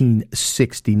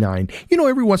 1969. You know,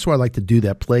 every once in a while I like to do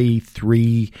that, play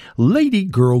 3 lady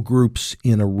girl groups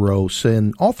in a row.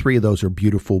 And all 3 of those are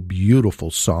beautiful,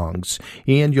 beautiful songs.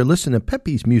 And you're listening to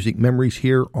Pepe's Music Memories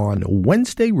here on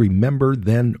Wednesday Remember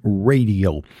Then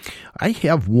Radio. I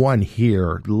have one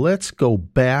here. Let's go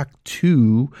back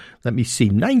to, let me see,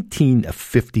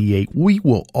 1958. We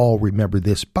will all remember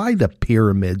this, by the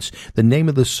Pyramids. The name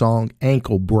of the song,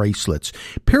 Ankle Bracelets.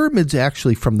 Pyramids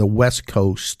actually from the West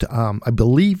Coast, I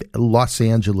believe Los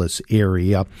Angeles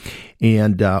area.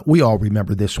 And we all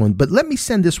remember this one. But let me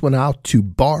send this one out to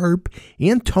Barb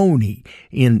and Tony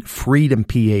in Freedom,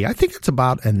 PA. I think it's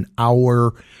about an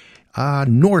hour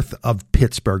north of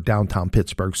Pittsburgh, downtown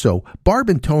Pittsburgh. So Barb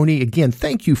and Tony, again,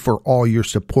 thank you for all your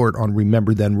support on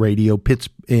Remember Then Radio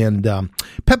and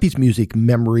Pepe's Music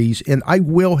Memories. And I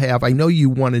will have, I know you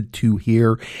wanted to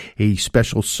hear a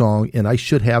special song, and I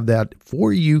should have that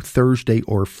for you Thursday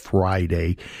or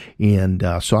Friday. And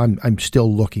so I'm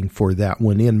still looking for that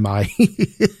one in my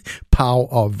pile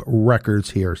of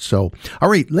records here. So, all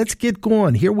right, let's get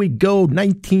going. Here we go.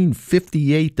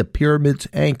 1958, The Pyramids,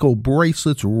 Ankle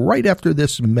Bracelets, right after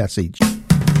this message.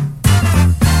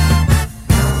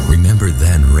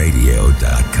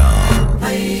 RememberThenRadio.com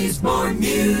Plays more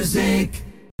music.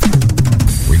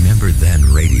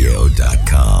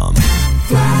 RememberThenRadio.com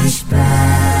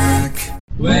Flashback.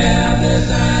 Where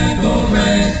this ankle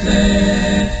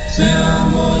bracelet,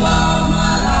 symbol of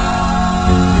my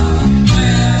life.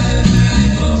 Where this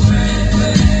ankle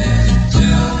bracelet,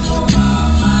 symbol of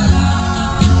my life.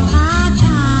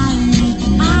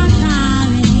 I'm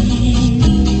sorry.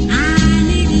 I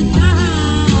need to talk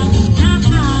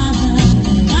about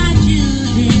what you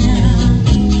did.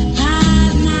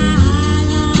 Last night I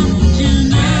want to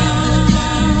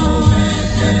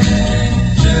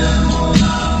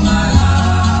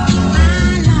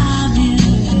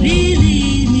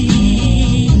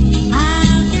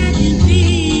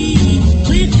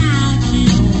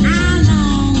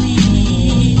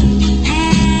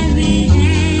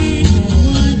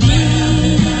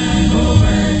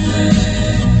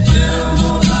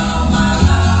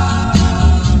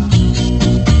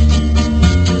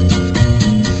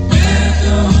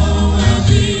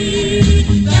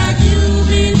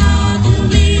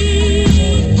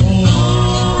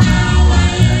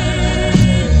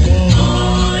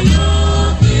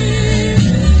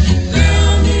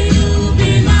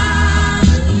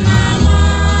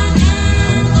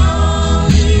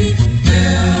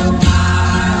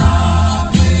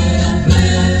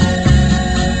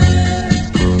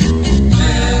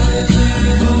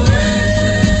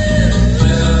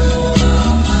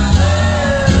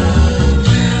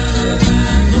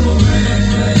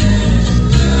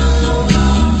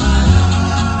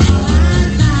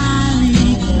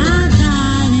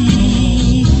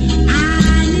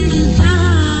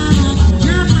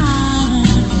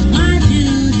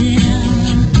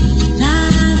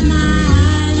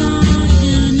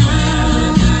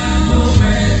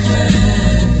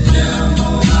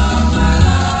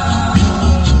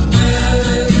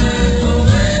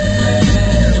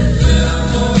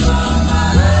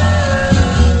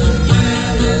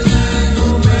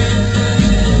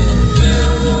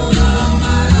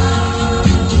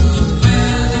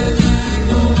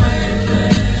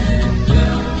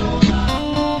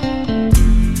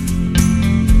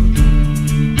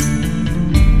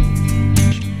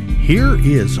Here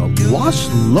is Los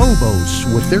Lobos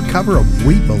with their cover of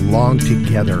We Belong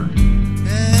Together.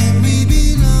 We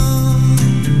belong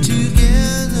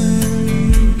together.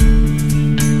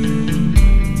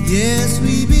 Yes,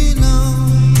 we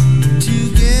belong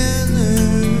together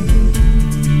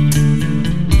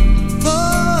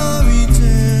for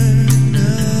eternity.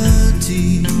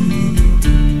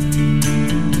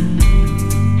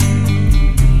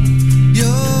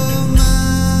 You're mine.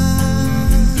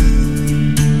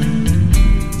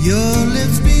 Your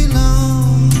lips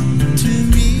belong to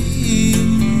me.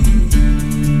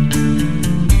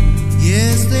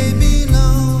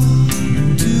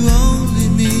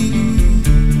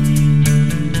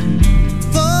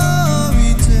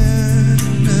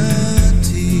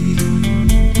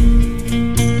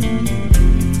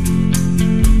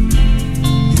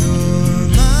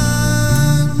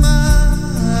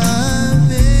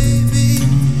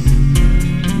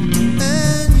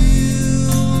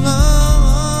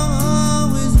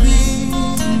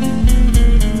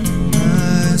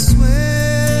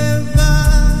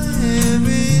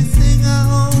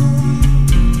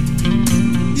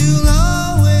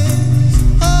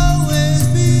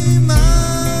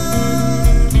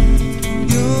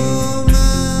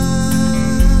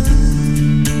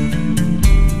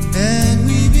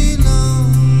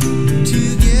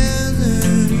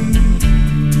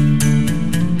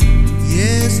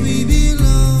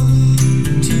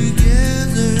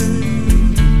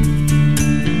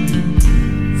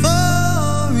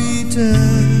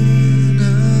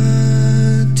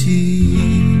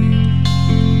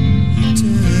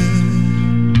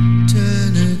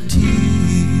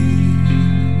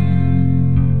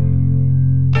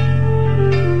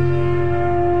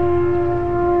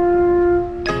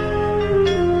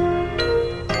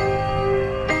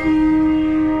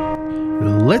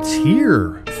 Let's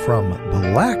hear from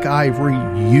Black Ivory,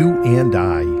 You and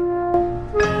I.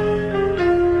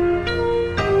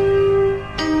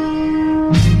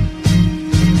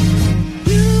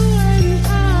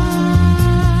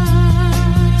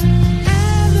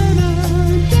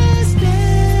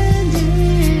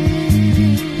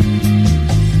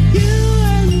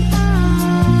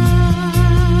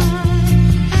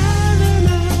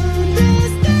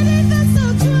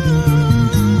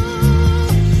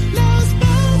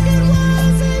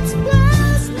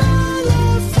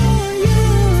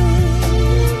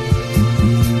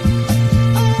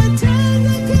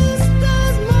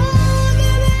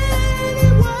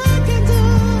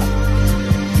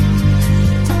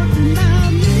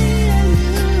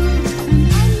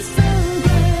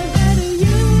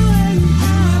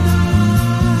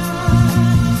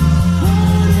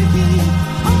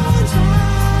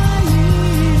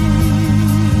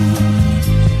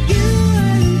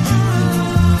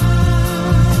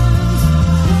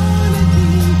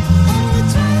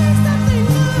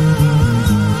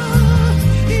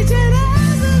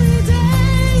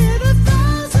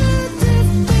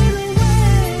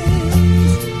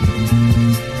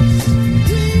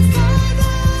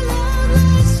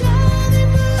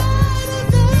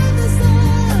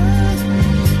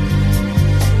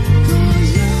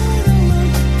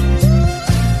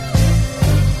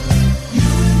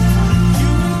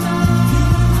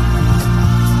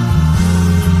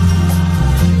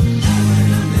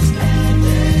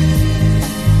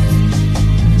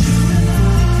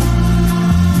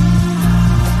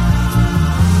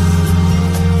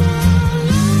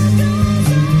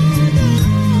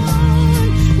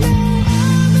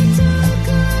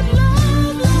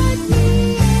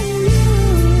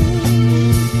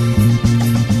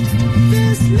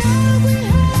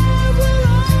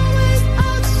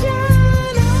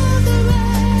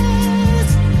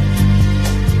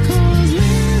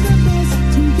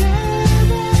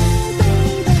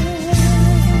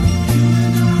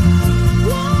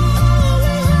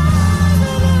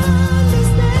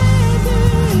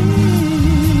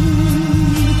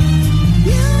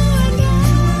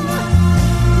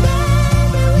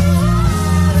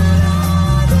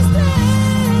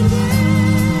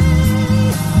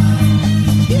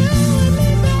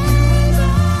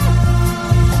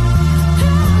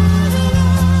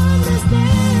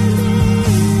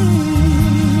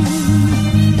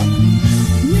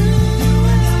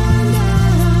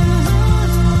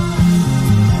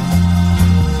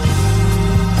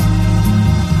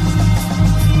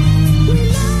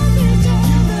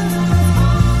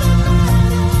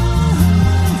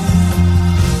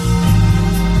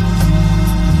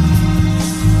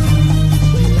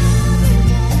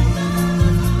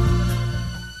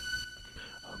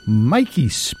 Mikey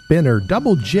Spinner,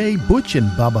 Double J, Butch and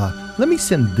Bubba. Let me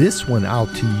send this one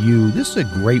out to you. This is a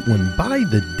great one by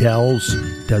the Dells.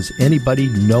 Does anybody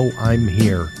know I'm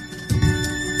here?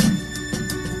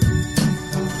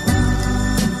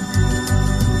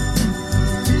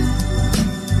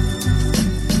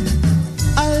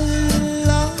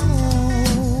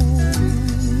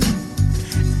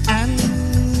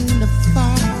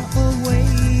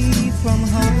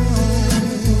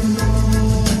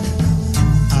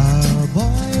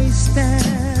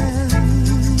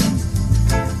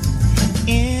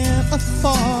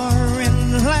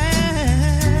 Foreign land,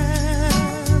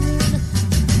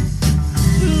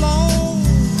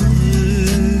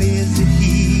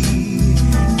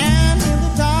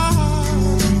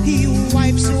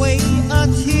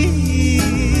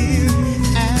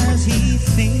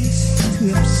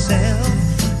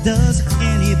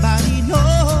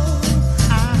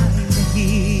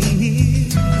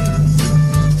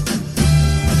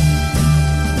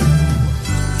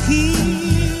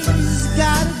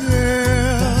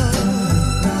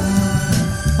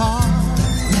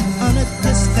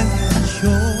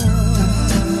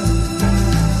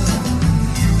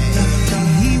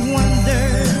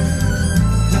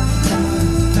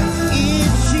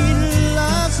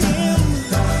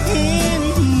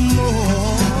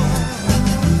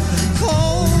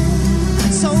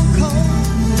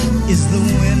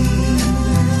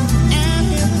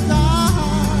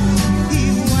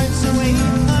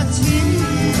 tear.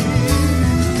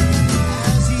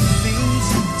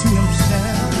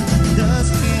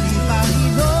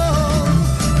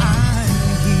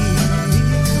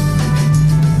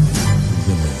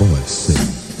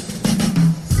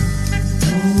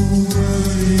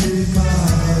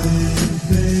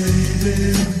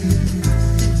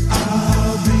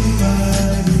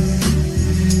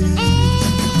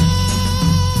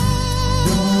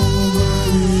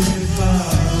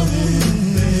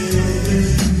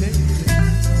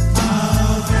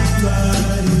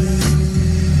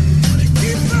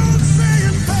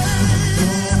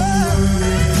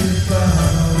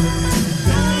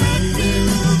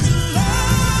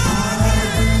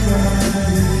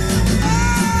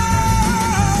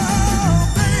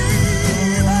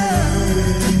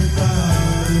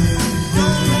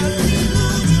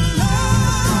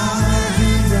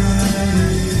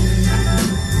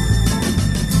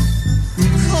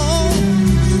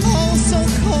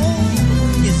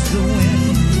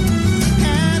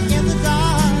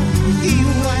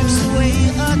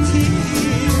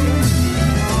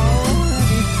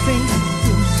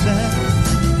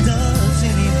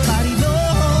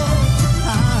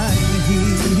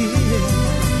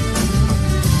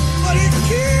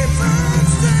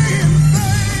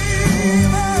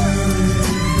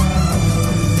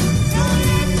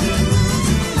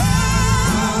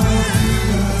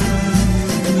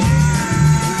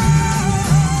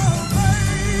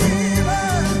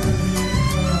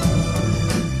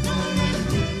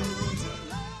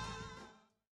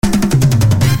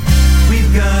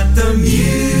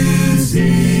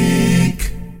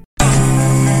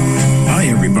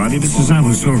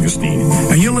 Silas Augustine,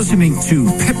 and you're listening to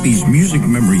Pepe's Music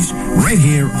Memories right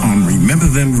here on Remember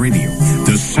Them Radio,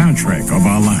 the soundtrack of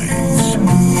our lives.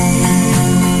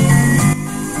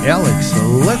 Alex,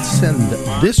 let's send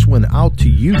this one out to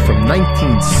you from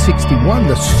 1961,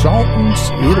 the Sultans,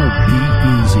 It'll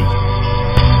Be Easy.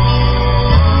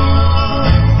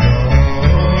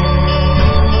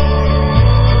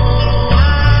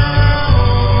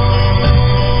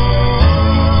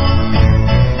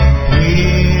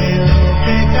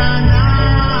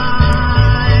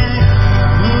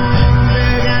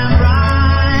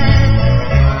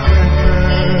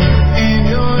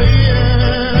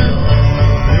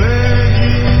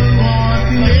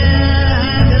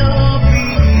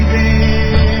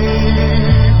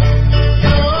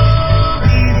 Oh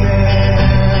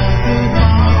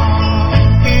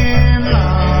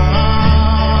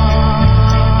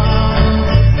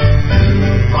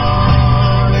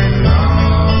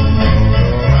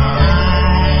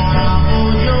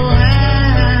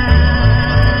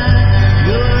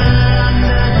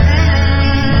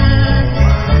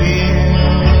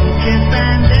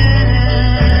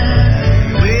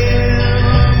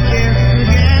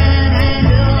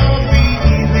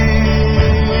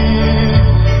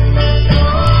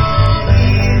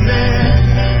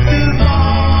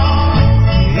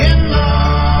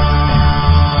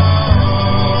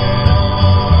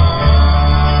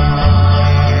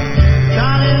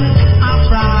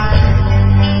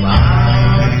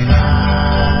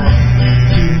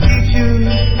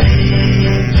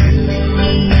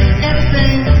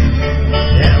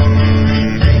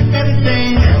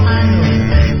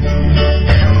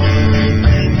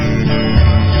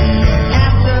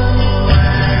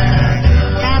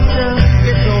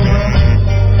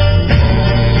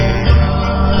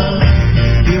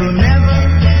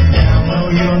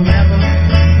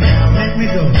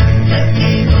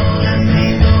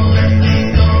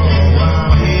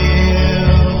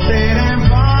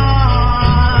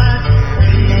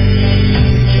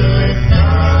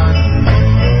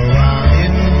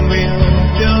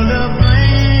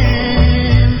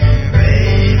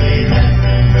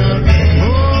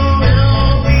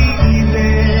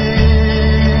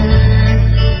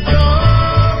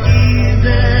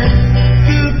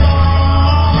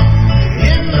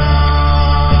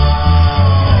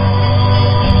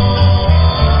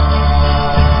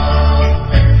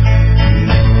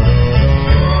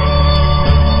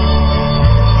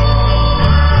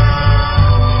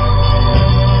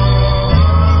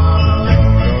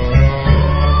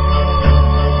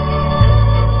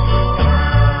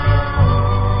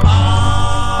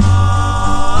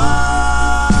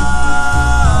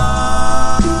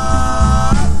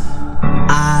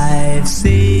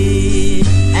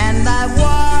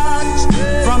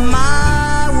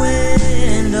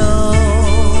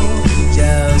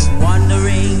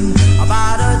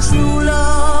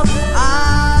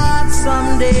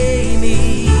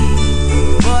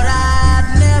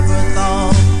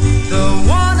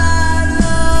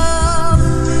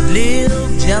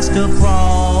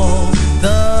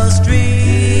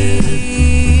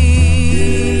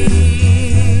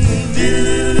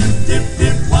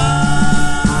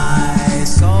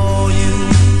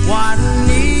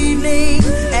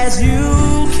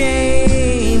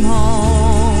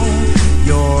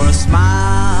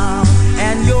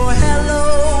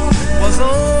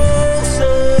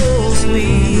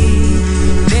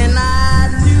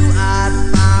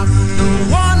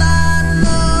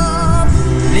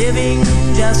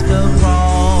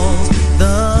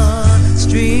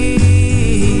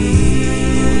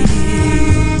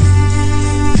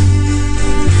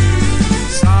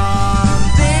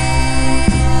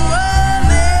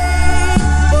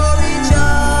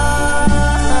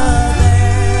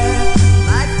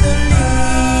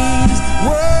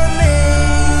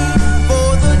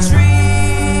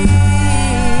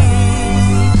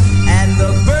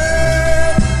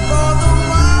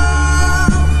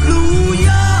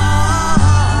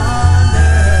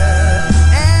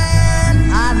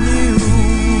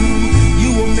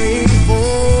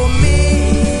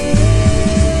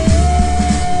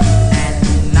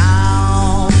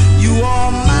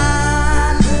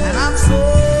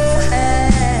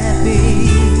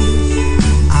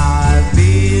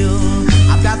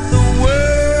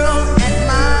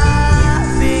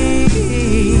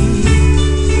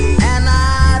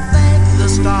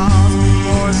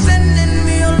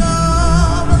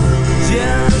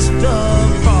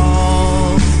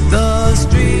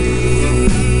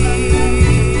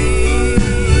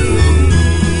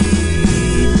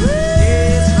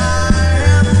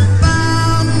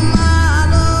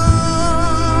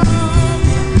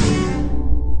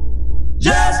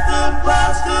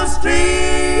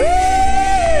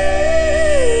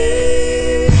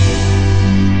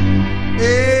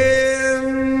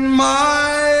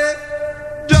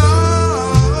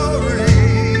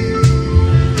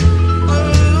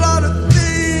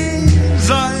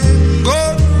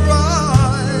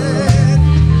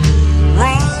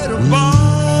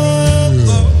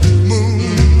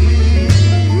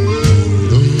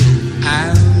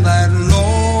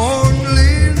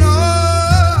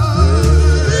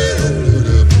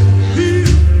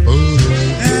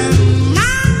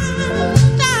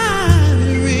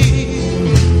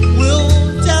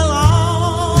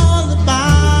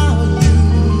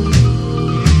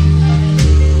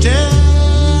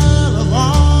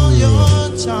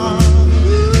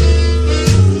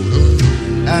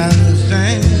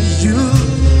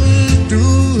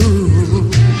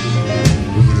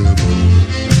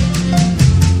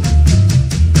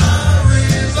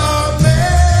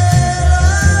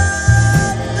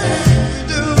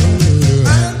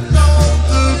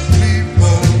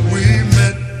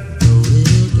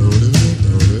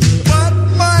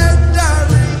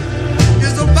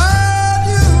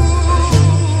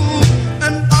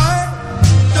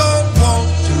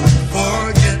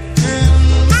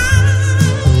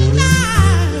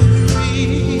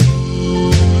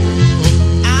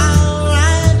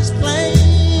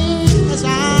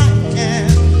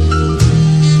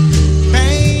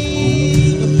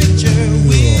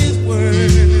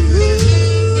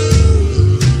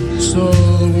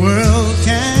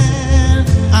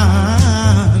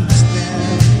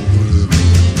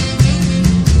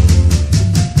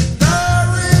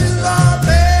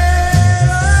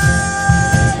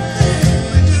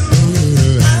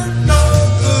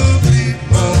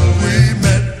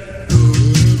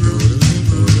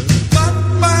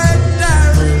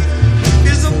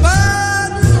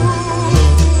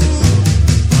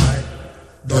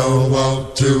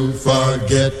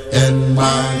forget in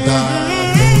my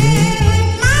diary.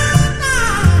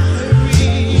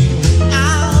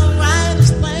 I'll write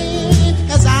as plain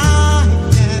as I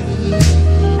can.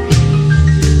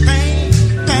 Paint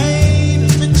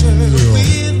a picture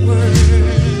with words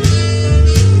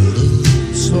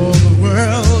so the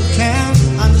world can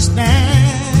understand.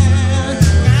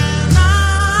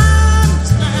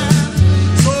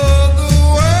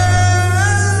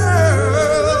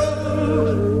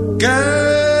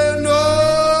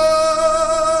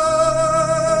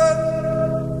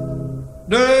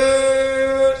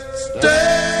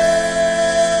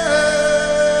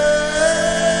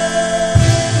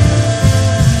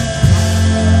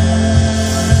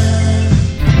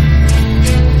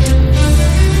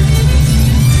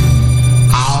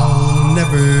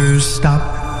 Stop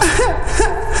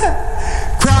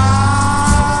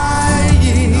crying.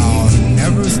 I'll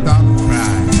never stop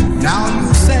crying. Now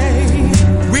you say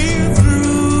we're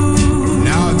through.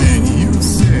 Now that you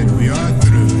said we are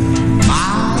through,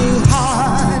 my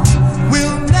heart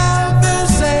will never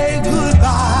say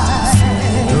goodbye.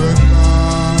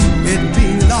 Goodbye. It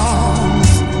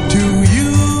belongs to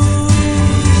you.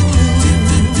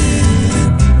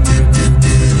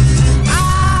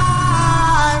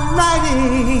 I'm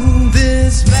writing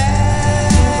this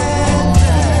letter,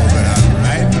 but I'm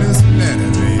writing this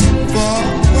letter, baby, for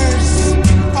worse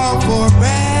or for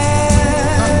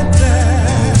better.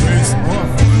 Worse or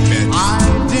for better. I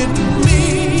didn't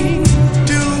mean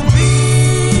to be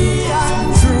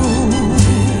untrue.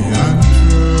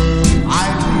 I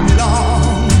belong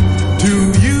to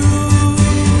you.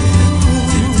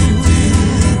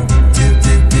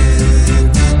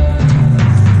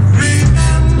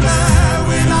 Remember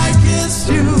when I kissed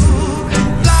you?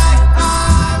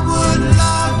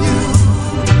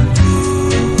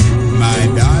 My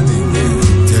darling,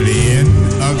 till the end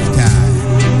of time.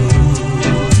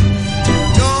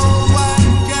 No one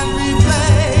can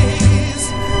replace,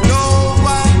 no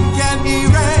one can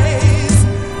erase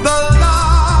the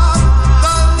love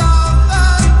that was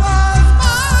mine.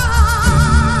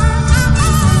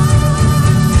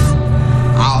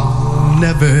 I'll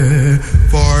never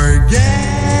forget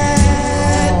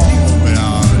you, but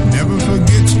I'll never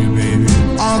forget you, baby.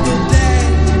 On the day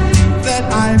that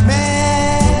I met.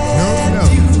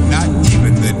 Not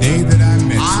even the day that I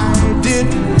met you. I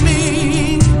didn't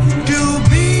mean to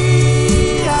be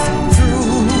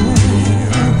untrue.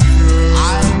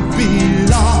 I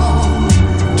belong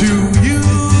to you.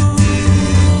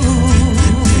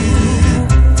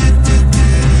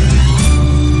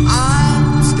 I'm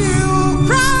still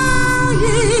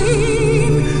crying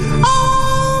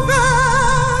over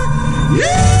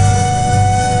you.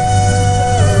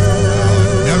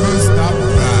 Never stop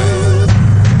crying.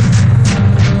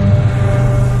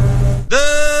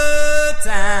 The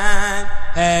time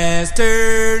has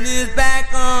turned its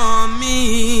back on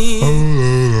me.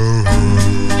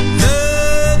 The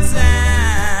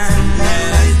time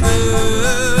has no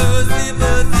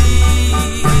sympathy.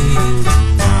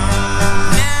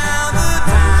 Now the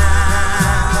time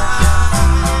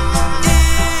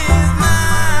is my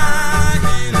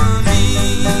enemy.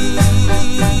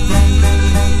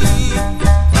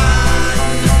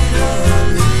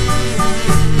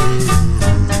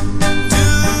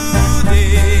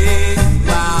 Today,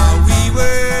 while we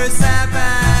were side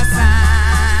by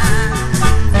side,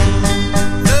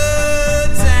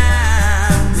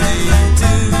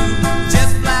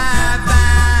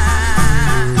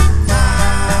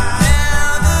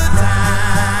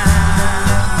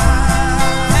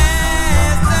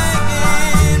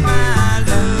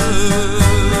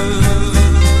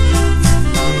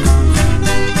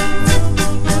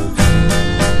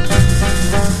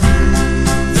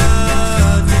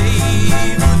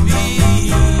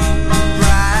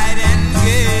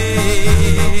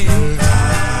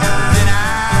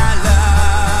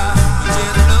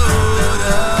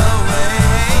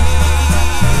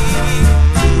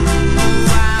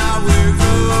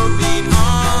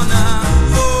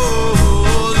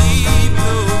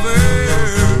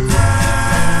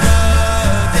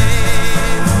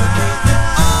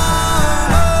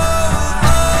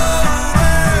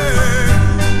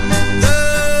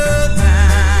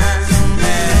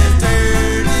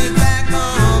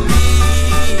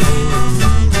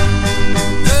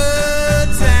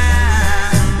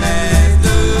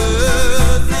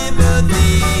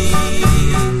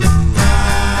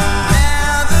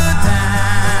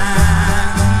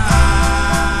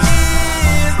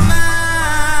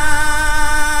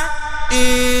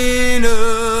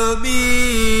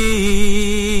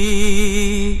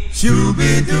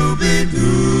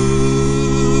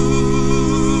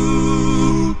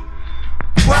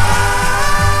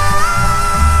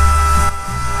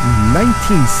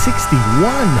 1961,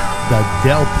 the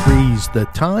Del Prees, The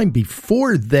Time.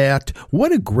 Before that,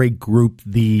 what a great group,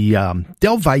 the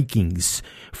Del Vikings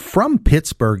from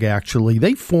Pittsburgh, actually.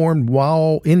 They formed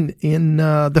while in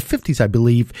the 50s, I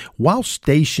believe, while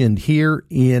stationed here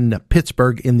in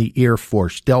Pittsburgh in the Air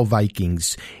Force, Del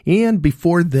Vikings. And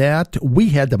before that, we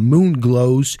had the Moon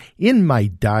Glows, In My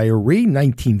Diary,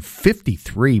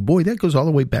 1953. Boy, that goes all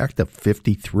the way back to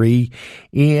 53.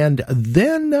 And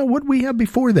then what did we have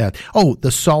before that? Oh,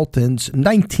 the Sultans,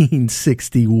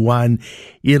 1961.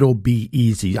 It'll Be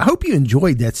Easy. I hope you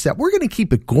enjoyed that set. We're going to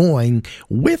keep it going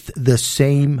with the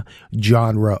same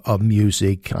genre of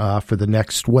music for the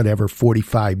next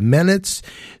 45 minutes.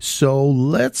 So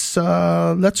let's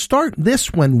start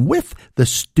this one with the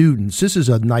Students. This is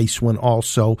a nice one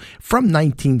also from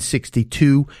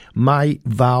 1962, My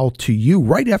Vow to You,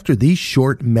 right after these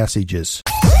short messages.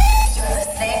 You're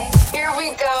listening. Here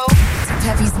we go to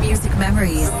Peppy's Music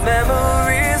Memories.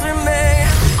 Memories remain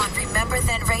on Remember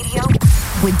Then Radio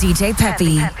with DJ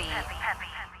Peppy.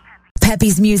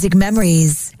 Peppy's Music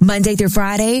Memories, Monday through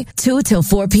Friday, 2 till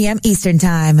 4 p.m. Eastern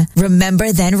Time.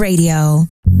 Remember Then Radio.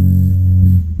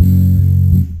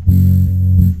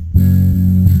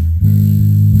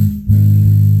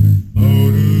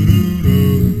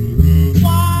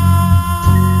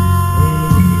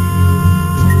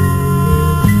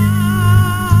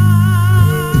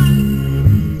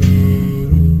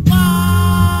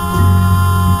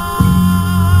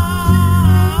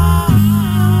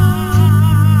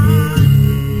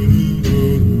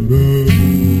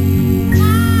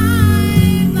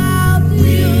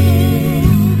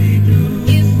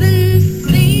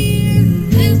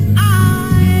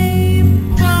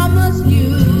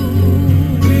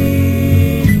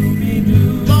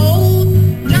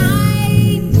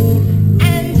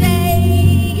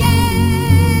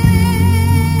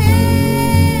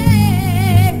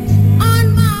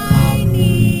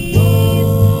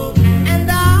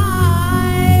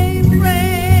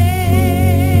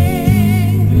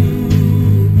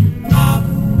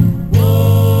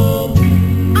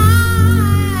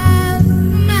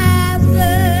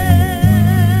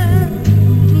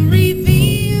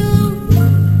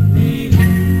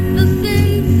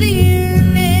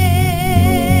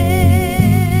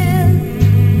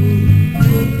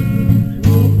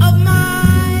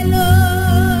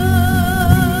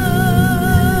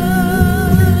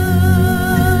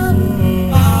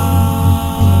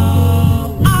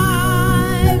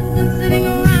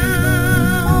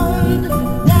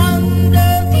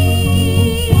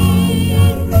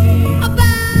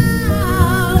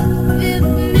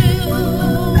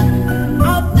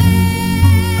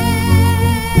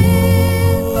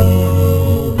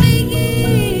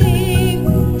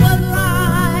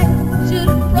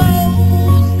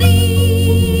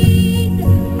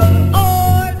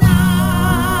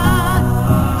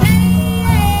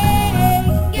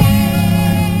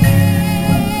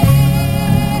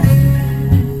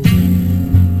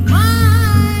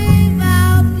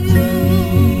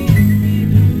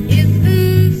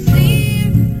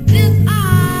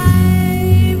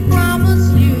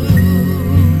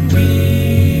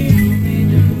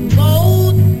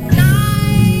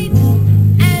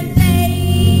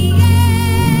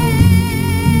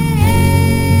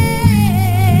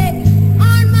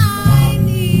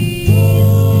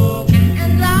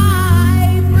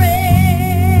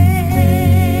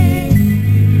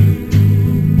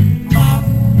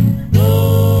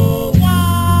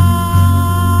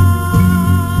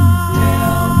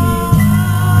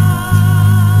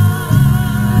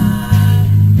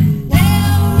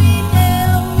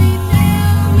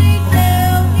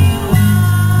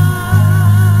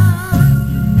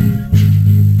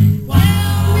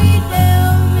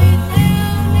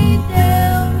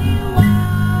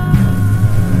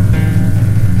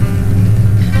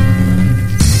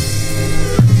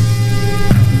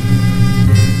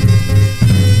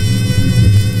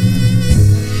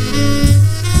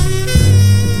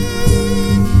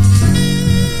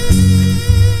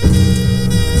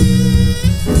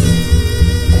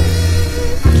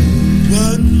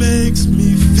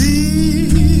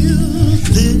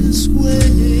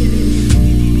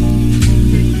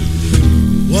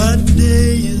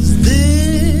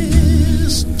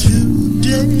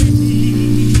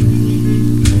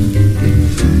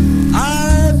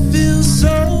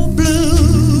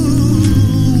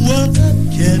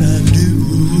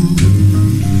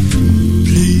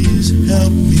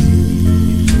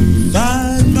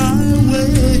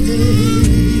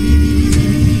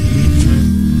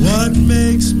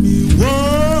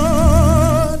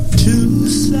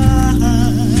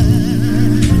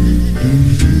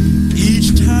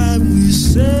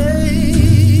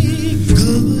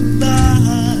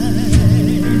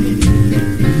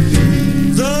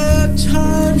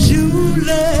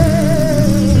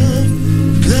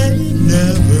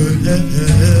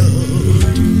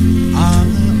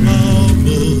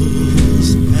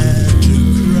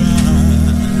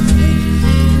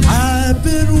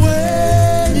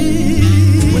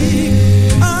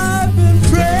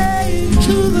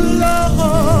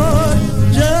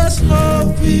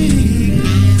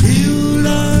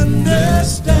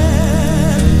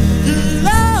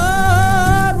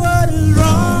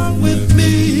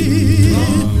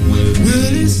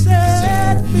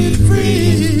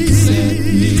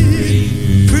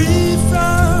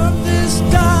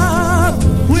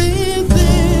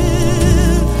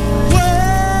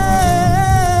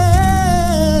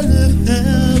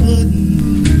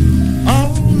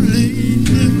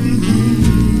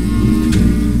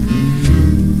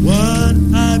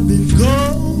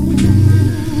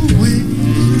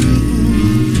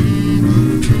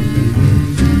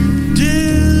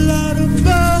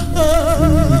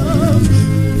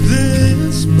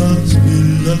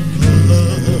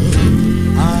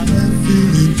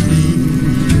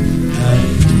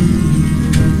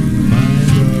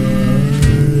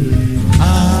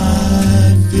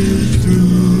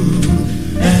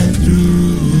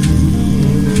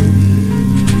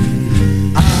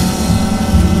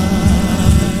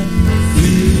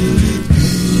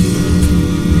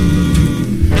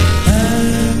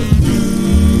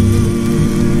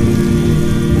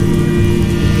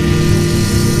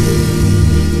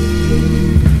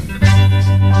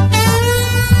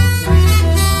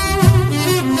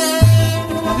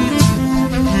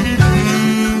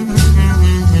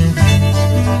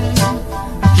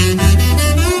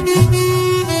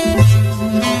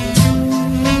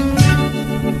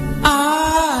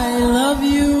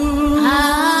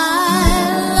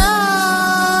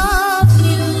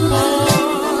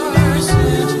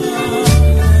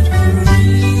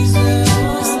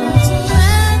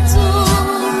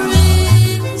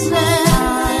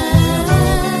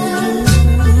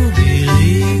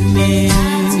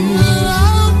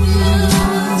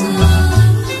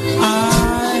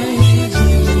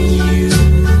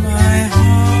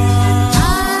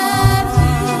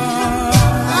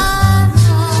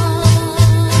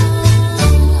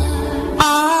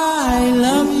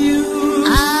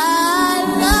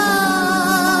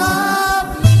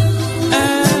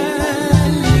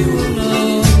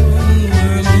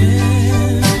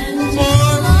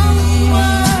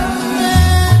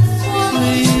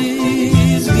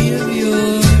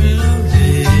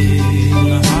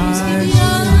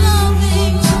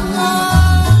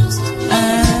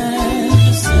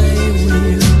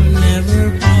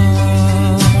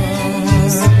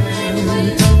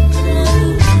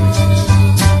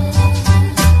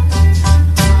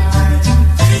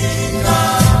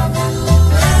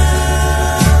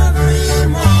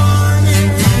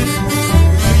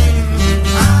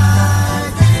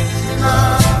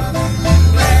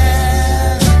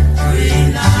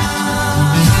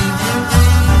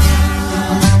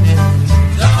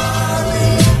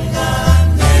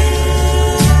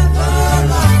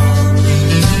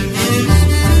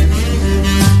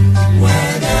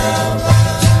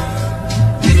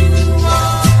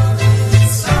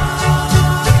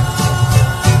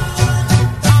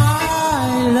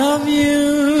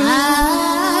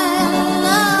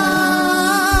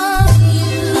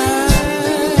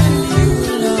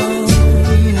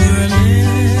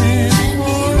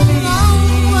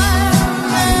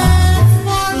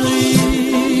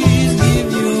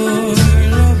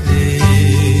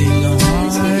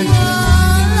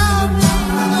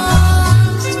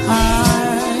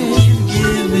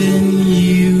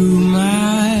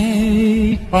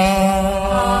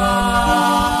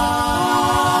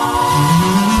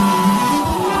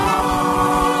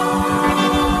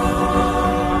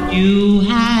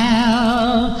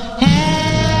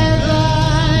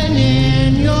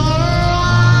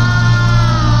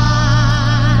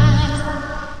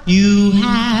 you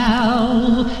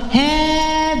have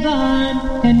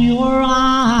heaven in your eyes.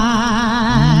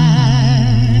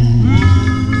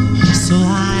 So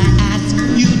I ask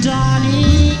you,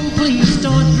 darling, please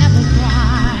don't ever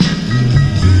cry,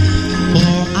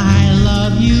 for I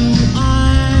love you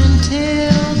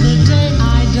until the day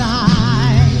I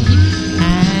die,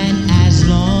 and as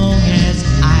long as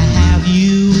I have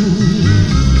you,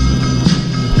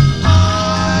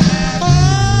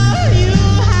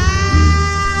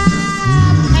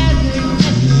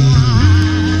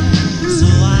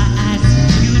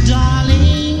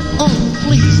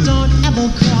 please don't ever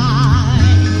cry,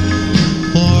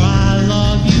 for I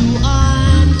love you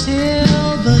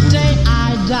until the day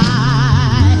I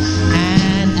die,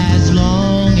 and as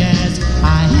long as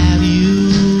I have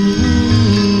you,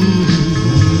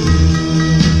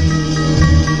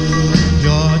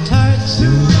 your touch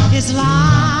is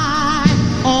light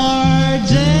or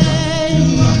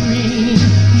daydream,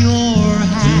 your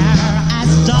hair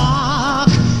as dark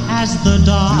as the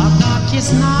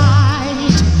darkest night.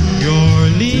 Your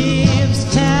lips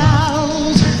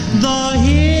tell the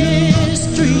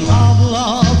history of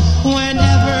love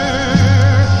whenever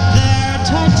they're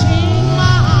touching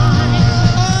mine.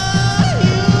 Oh,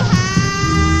 you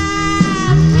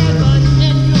have heaven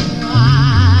in your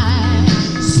eyes.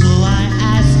 So I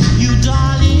ask you,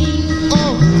 darling,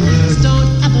 oh, please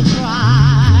don't ever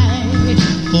cry,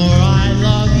 for I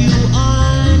love you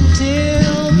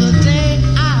until the day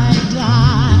I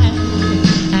die,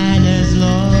 and as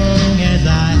long as I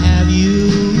have you.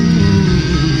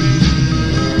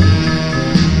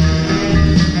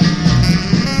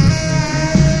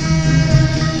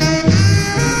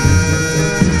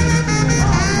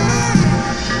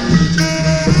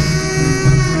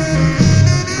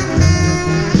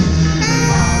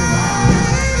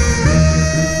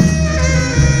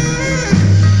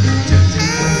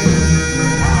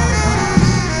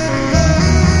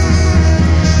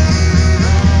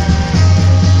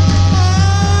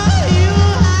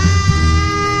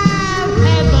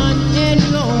 Heaven in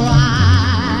your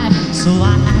eyes. So I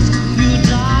ask you,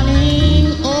 darling,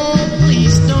 oh,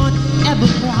 please don't ever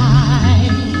cry,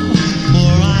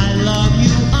 for I love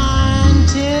you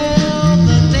until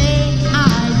the day I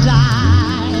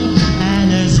die, and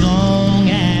as long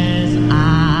as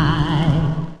I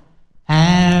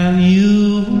have you.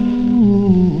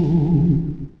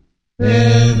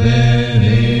 Heaven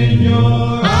in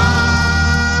your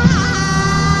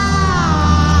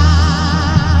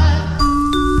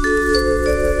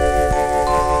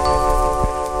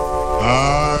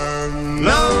I'm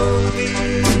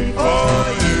longing for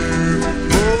you.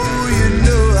 Oh, you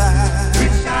know I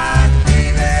wish I'd be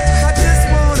there. I just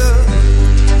wanna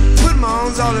put my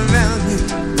arms all around you.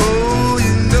 Oh,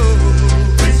 you know,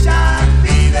 wish I'd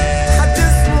be there. I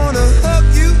just wanna hug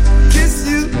you, kiss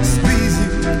you, squeeze you.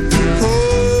 Oh,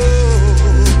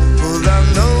 'cause I'm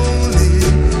lonely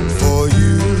for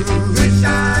you. Wish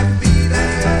I'd be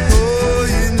there. Oh,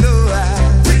 you know I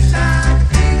wish I'd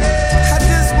be there. I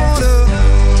just wanna.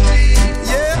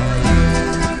 Yeah.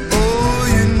 Oh,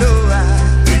 you know I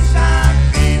wish I'd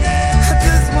be there. I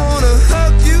just wanna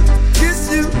hug you, kiss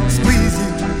you, squeeze you.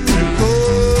 Oh,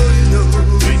 you know,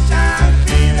 wish I'd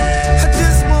be there. I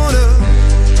just wanna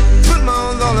put my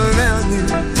arms all around you.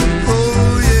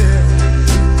 Oh yeah,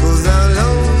 'cause I'm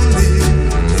lonely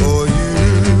for you.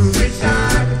 Wish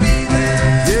I'd be there.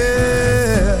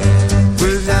 Yeah,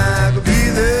 wish I could be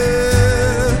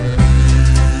there.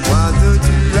 Why don't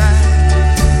you write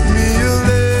me a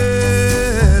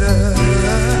letter?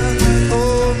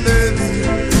 Oh, maybe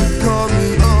call me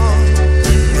on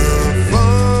the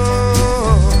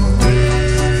phone.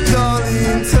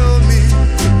 Darling, tell me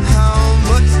how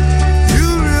much you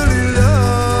really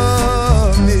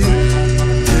love me.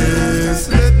 Just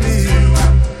let me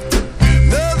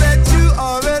know that you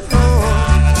are at home.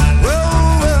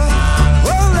 Well,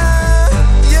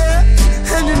 yeah,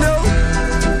 and you know,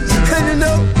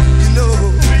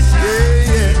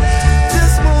 yeah.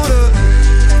 Just wanna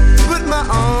put my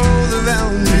arms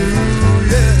around you,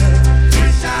 yeah.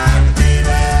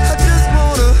 I just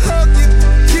wanna hug you,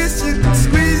 kiss you,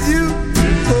 squeeze you.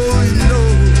 Oh, you know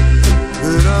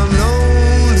that I'm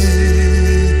lonely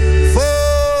for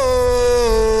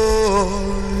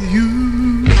you.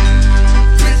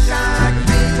 Wish I could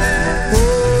be there.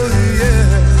 Oh, yeah.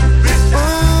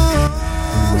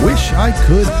 Wish I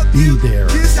could be there.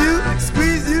 Kiss you,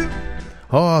 squeeze you.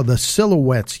 Oh, the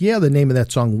Silhouettes. Yeah, the name of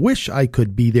that song, Wish I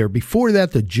Could Be There. Before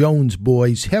that, the Jones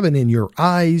Boys, Heaven in Your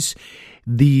Eyes.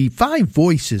 The Five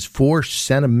Voices for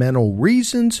Sentimental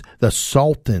Reasons, the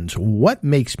Sultans, What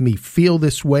Makes Me Feel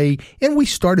This Way, and we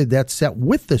started that set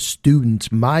with the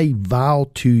Students, My Vow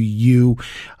to You.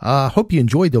 Hope you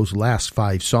enjoyed those last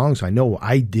 5 songs. I know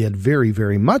I did very,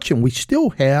 very much, and we still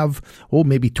have,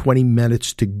 maybe 20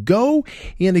 minutes to go.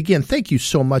 And again, thank you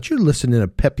so much. You're listening to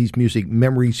Pepe's Music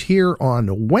Memories here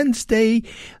on Wednesday,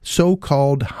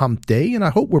 so-called Hump Day, and I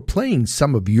hope we're playing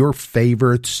some of your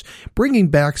favorites, bringing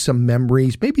back some memories,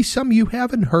 maybe some you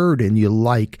haven't heard and you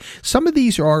like. Some of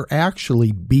these are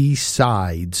actually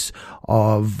B-sides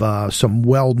of some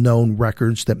well-known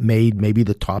records that made maybe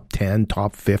the top 10,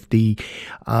 top 50.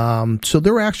 So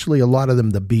there are actually a lot of them,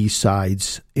 the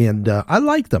B-sides, and I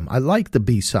like them. I like the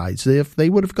B-sides. If they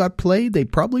would have got played, they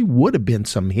probably would have been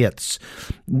some hits.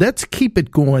 Let's keep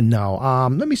it going now.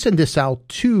 Let me send this out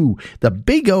to the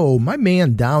Big O, my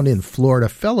man down in Florida,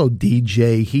 fellow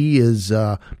DJ. He is,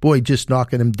 just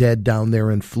knocking him dead down there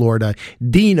in Florida.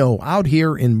 Dino out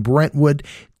here in Brentwood.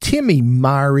 Timmy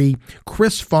Mari,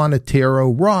 Chris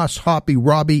Fonatero, Ross, Hoppy,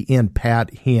 Robbie, and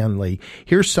Pat Hanley.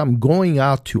 Here's some going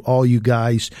out to all you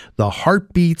guys. The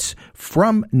Heartbeats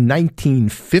from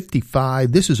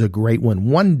 1955. This is a great one.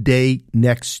 One Day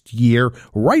Next Year,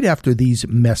 right after these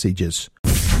messages.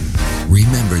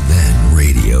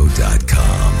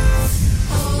 RememberThenRadio.com.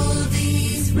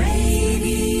 Oldies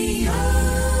Radio.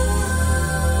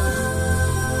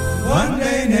 One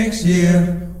day next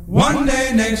year, one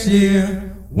day next year.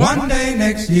 One day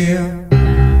next year.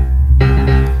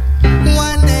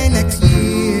 One day next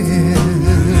year,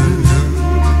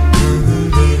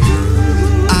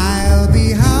 I'll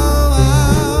be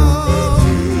home,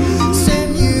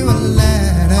 send you a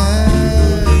letter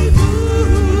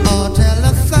or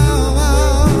telephone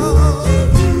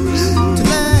to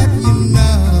let you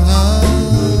know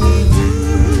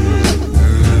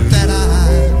that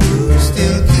I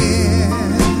still care.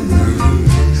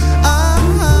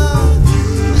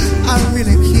 I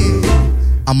really care.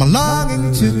 I'm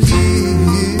longing to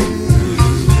kiss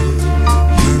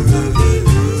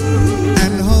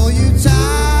and hold you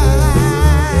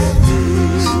tight,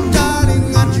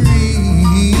 darling. I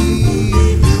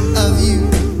dream of you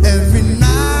every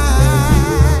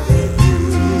night.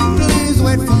 Please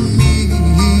wait for me.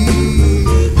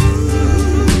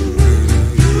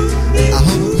 I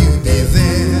hope you'll be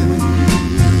there.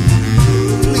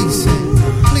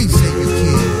 Please say you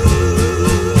care.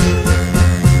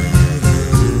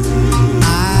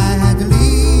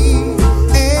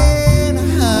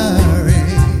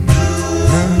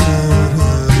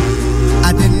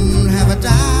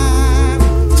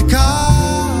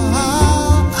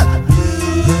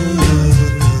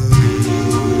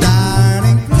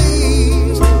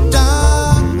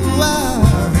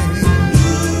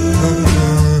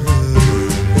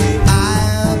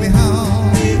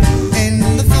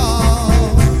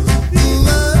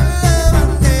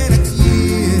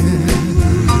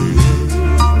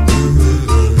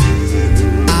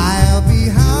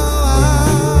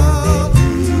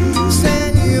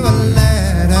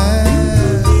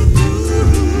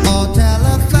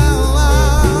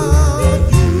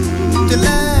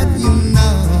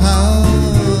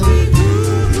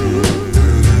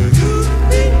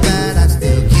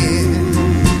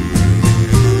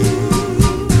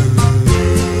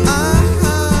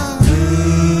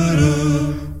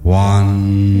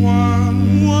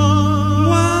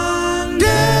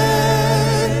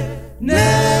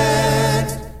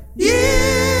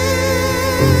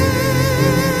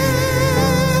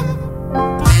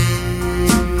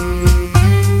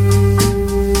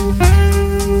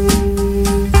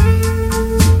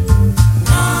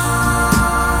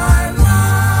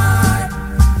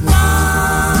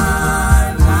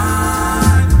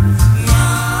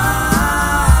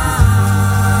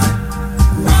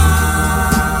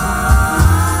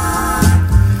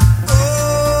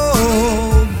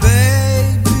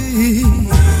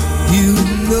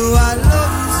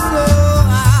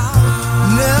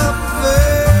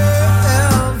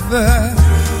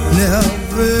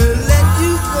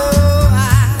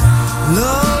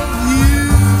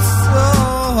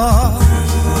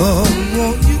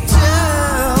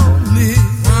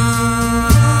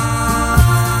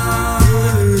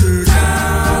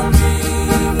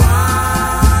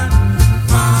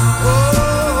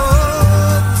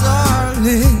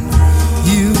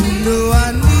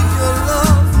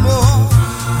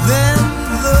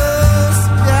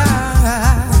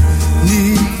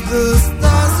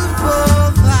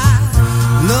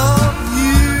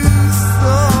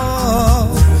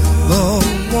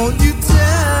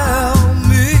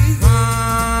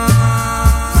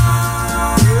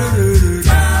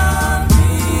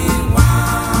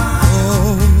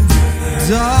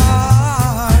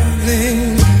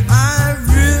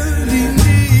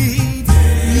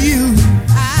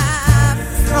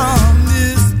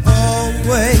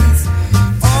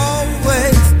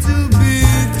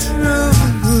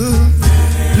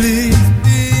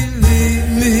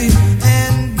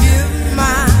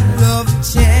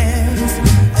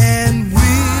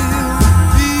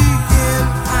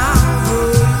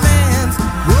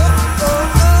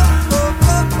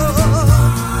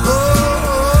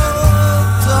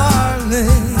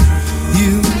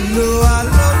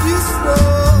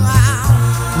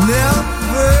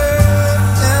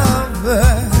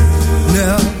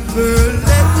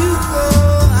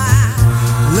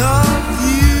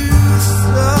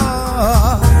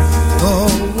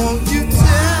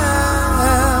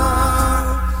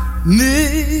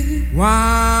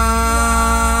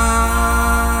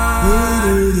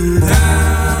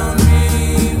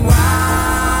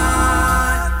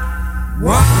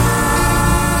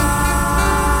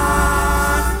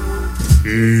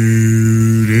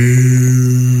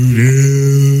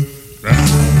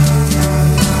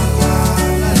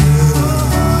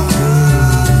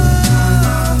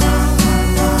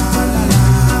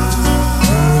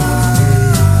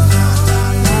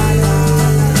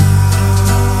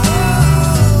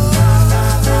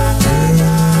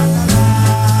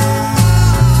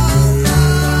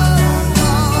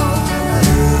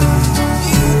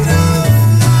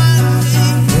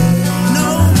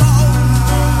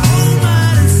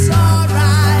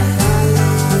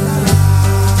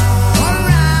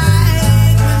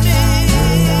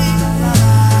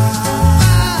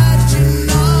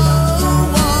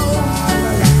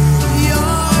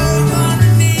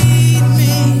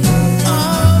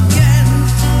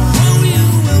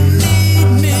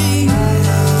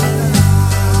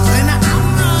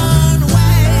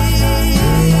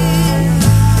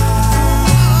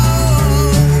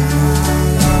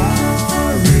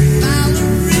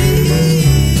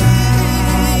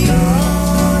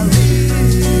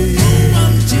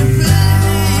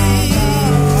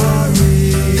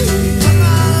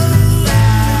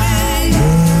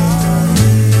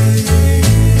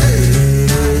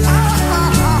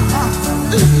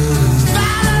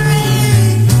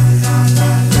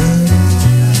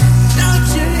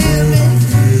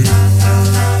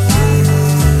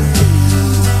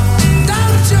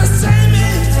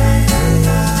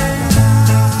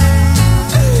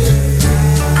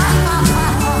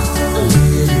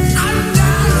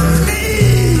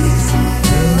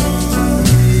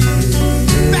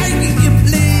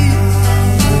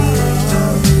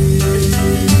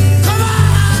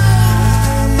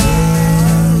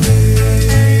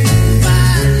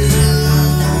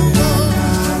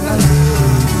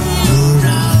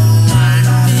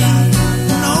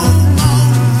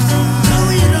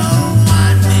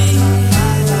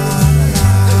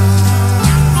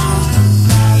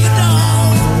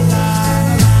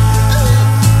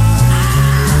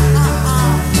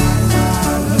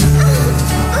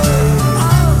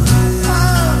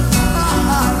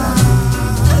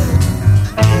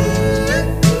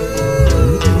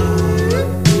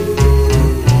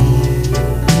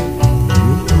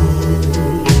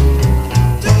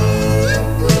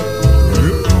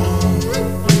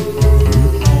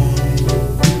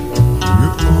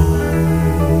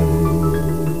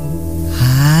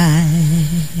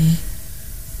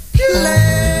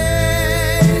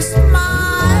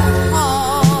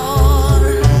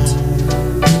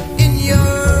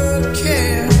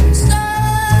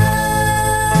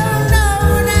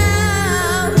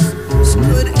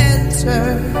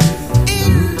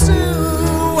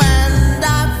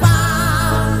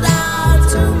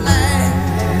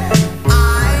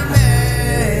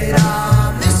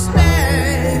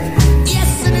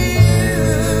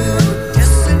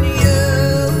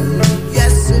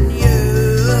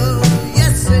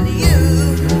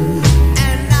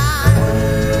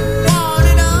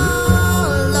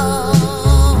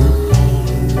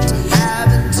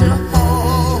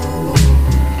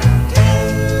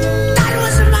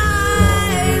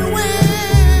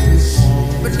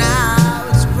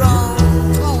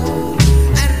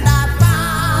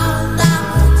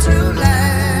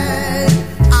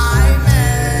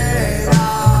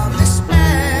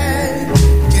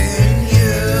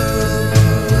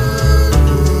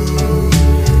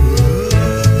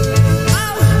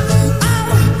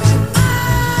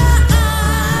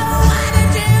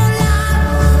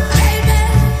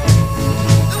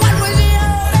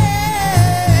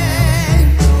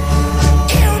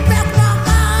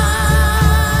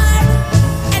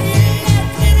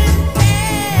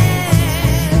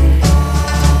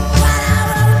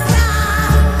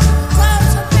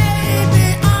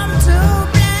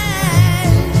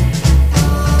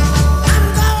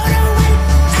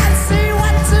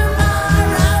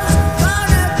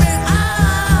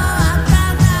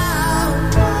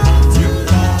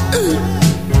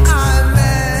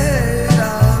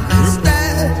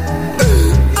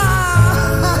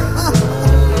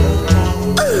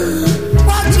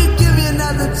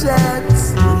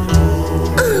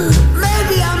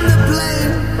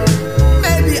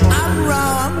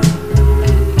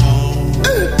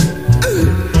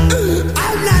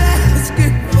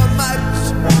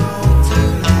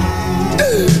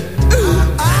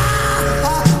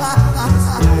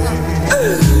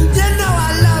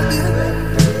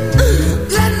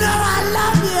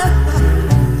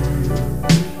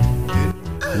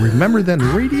 Remember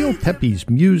Then Radio, Pepe's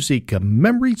Music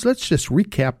Memories. Let's just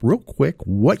recap real quick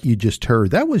what you just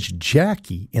heard. That was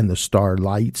Jackie in the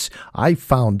Starlights, I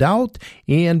Found Out.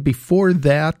 And before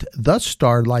that, the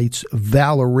Starlights,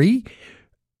 Valerie,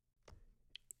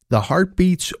 the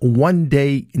Heartbeats, One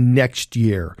Day Next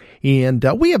Year. And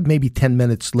we have maybe 10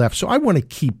 minutes left, so I want to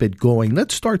keep it going.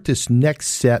 Let's start this next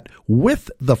set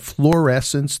with the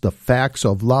Fluorescence, The Facts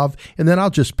of Love, and then I'll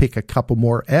just pick a couple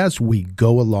more as we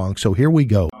go along. So here we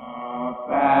go.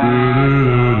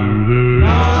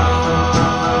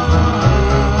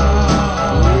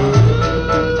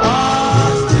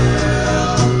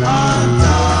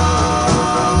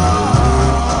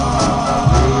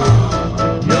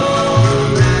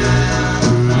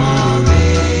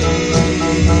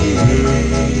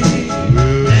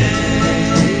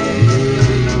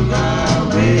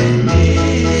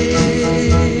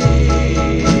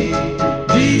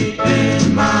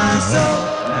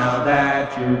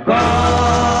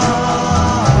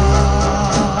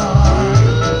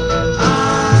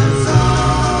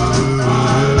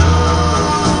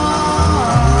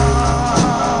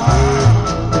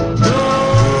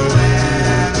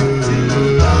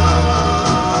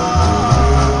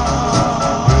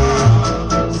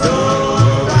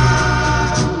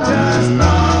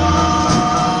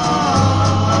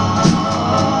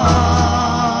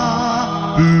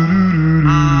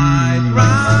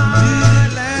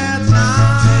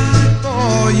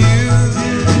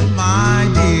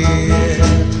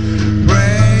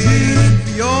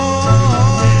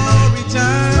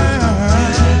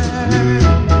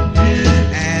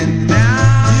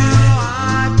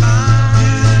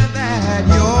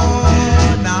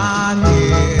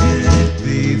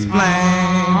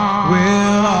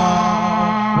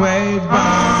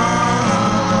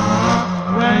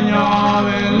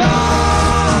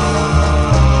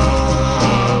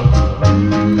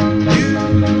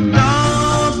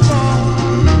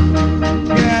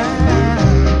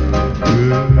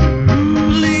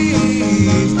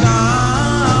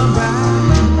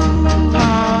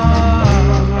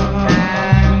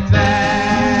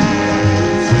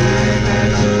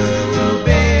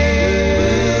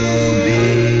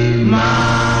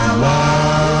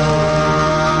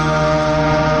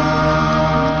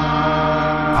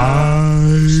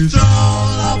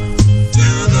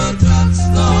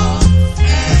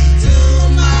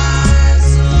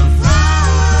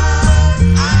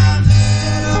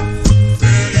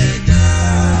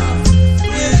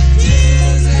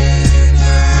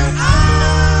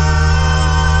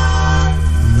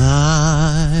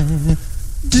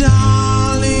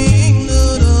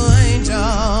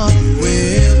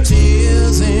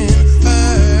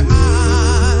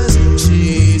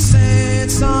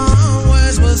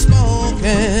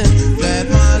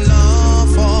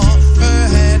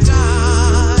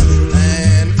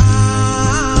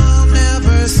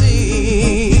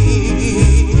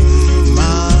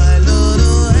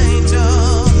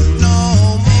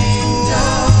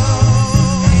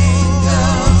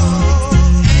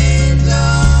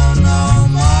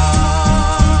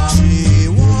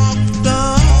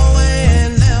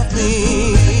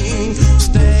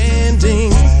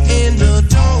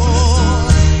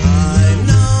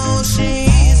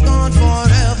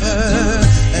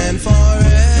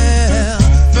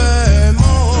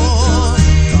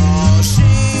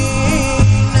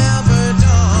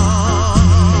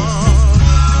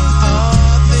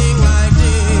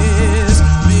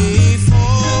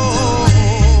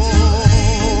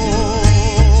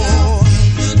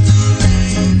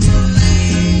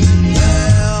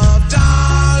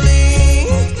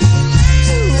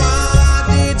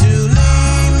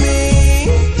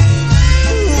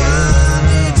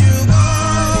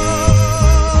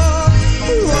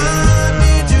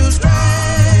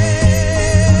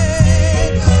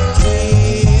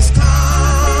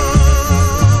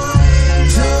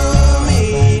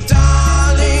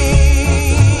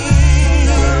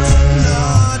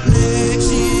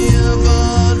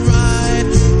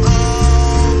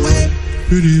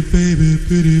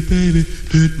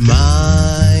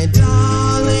 My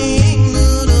darling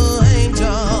little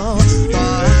angel,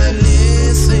 while I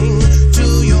listen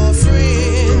to your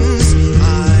friends,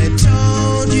 I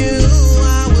told you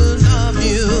I would love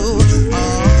you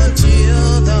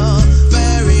until the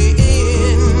very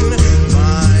end.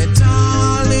 My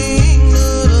darling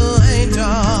little angel,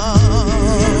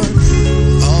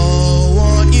 oh,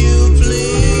 won't you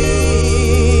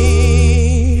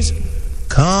please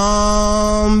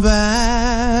come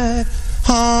back?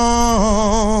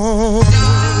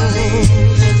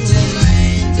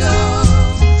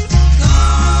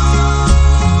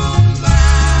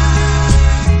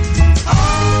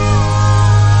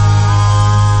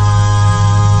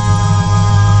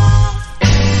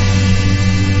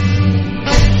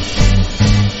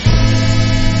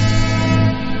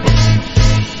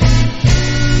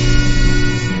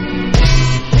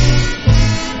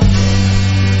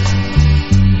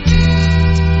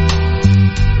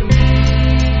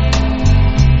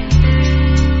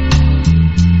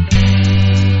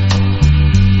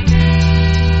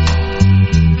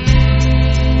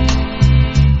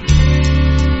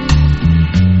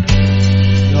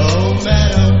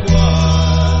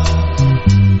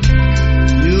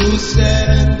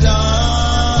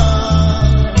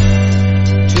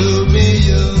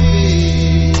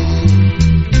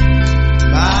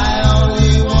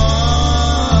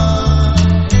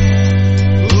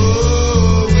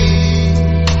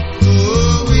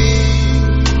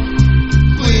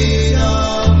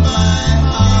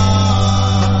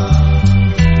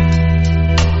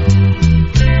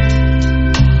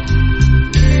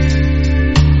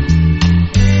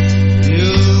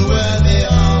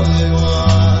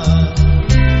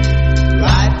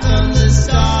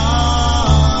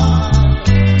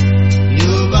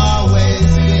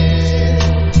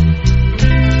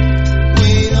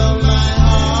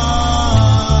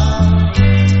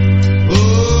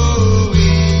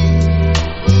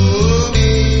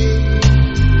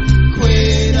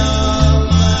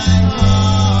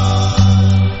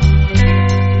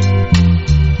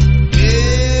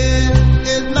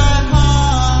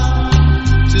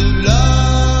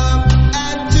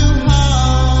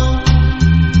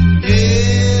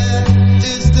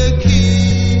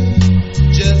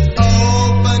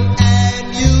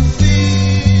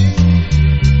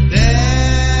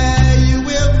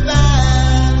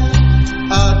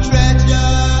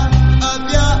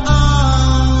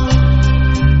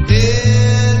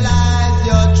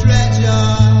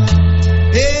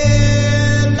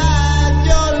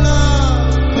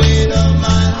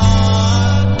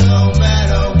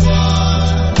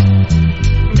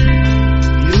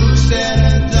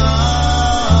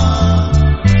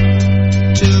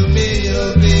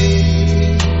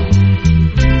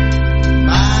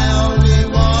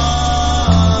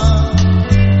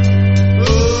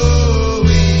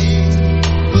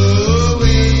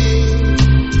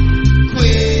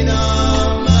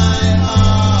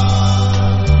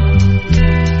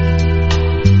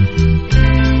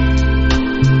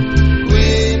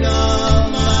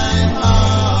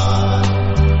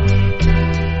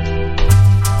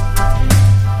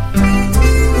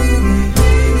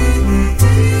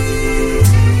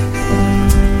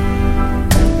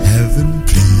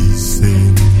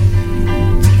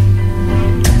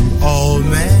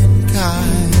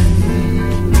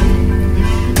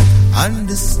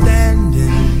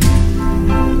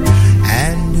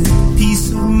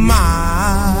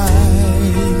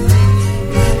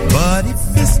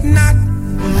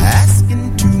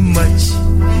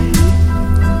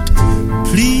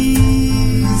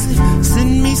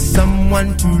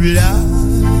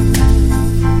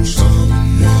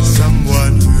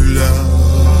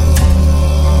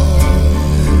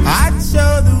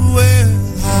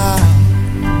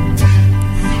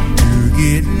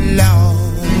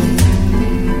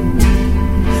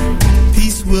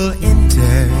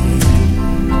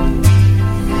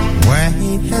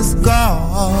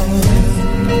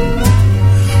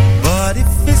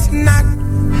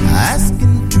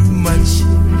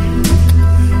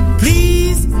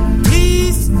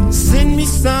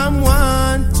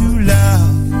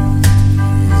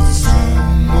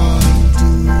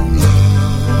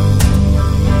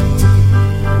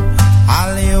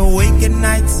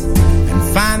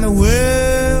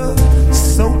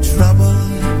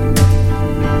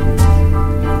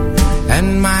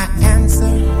 And my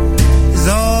answer is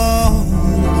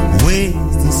always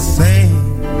the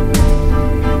same,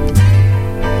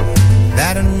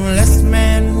 that unless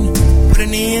man put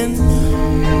an end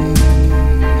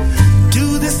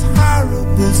to this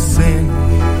horrible sin,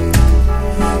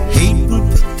 hate will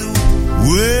put the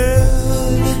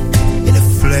world in a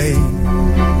flame.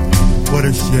 What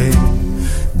a shame,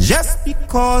 just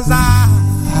because I'm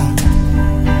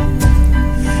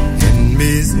in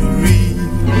misery,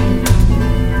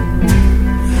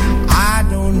 I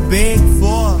don't beg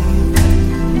for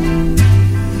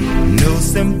no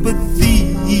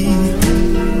sympathy.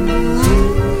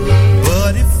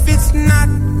 But if it's not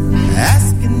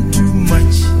asking too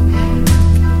much,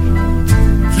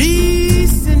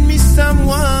 please send me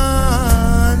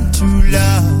someone to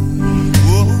love.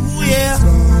 Oh yeah,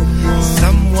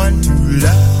 someone to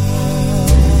love.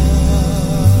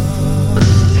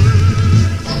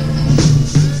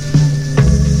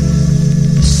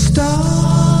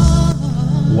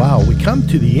 Wow, we come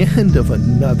to the end of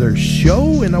another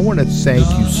show, and I want to thank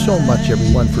you so much,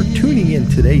 everyone, for tuning in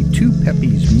today to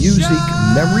Pepe's Music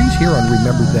Memories here on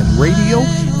Remember Then Radio.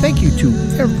 Thank you to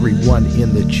everyone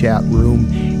in the chat room,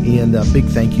 and a big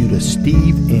thank you to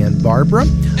Steve and Barbara.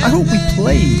 I hope we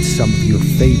played some of your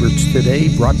favorites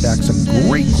today, brought back some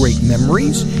great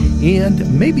memories,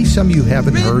 and maybe some you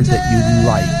haven't heard that you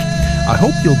like. I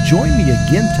hope you'll join me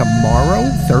again tomorrow,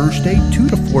 Thursday, 2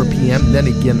 to 4 p.m., then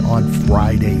again on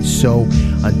Friday. So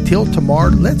until tomorrow,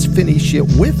 let's finish it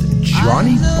with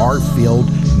Johnny Barfield,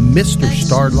 Mr.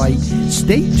 Starlight.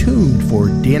 Stay tuned for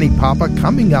Danny Papa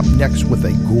coming up next with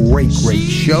a great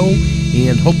show,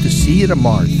 and hope to see you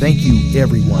tomorrow. Thank you,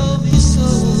 everyone.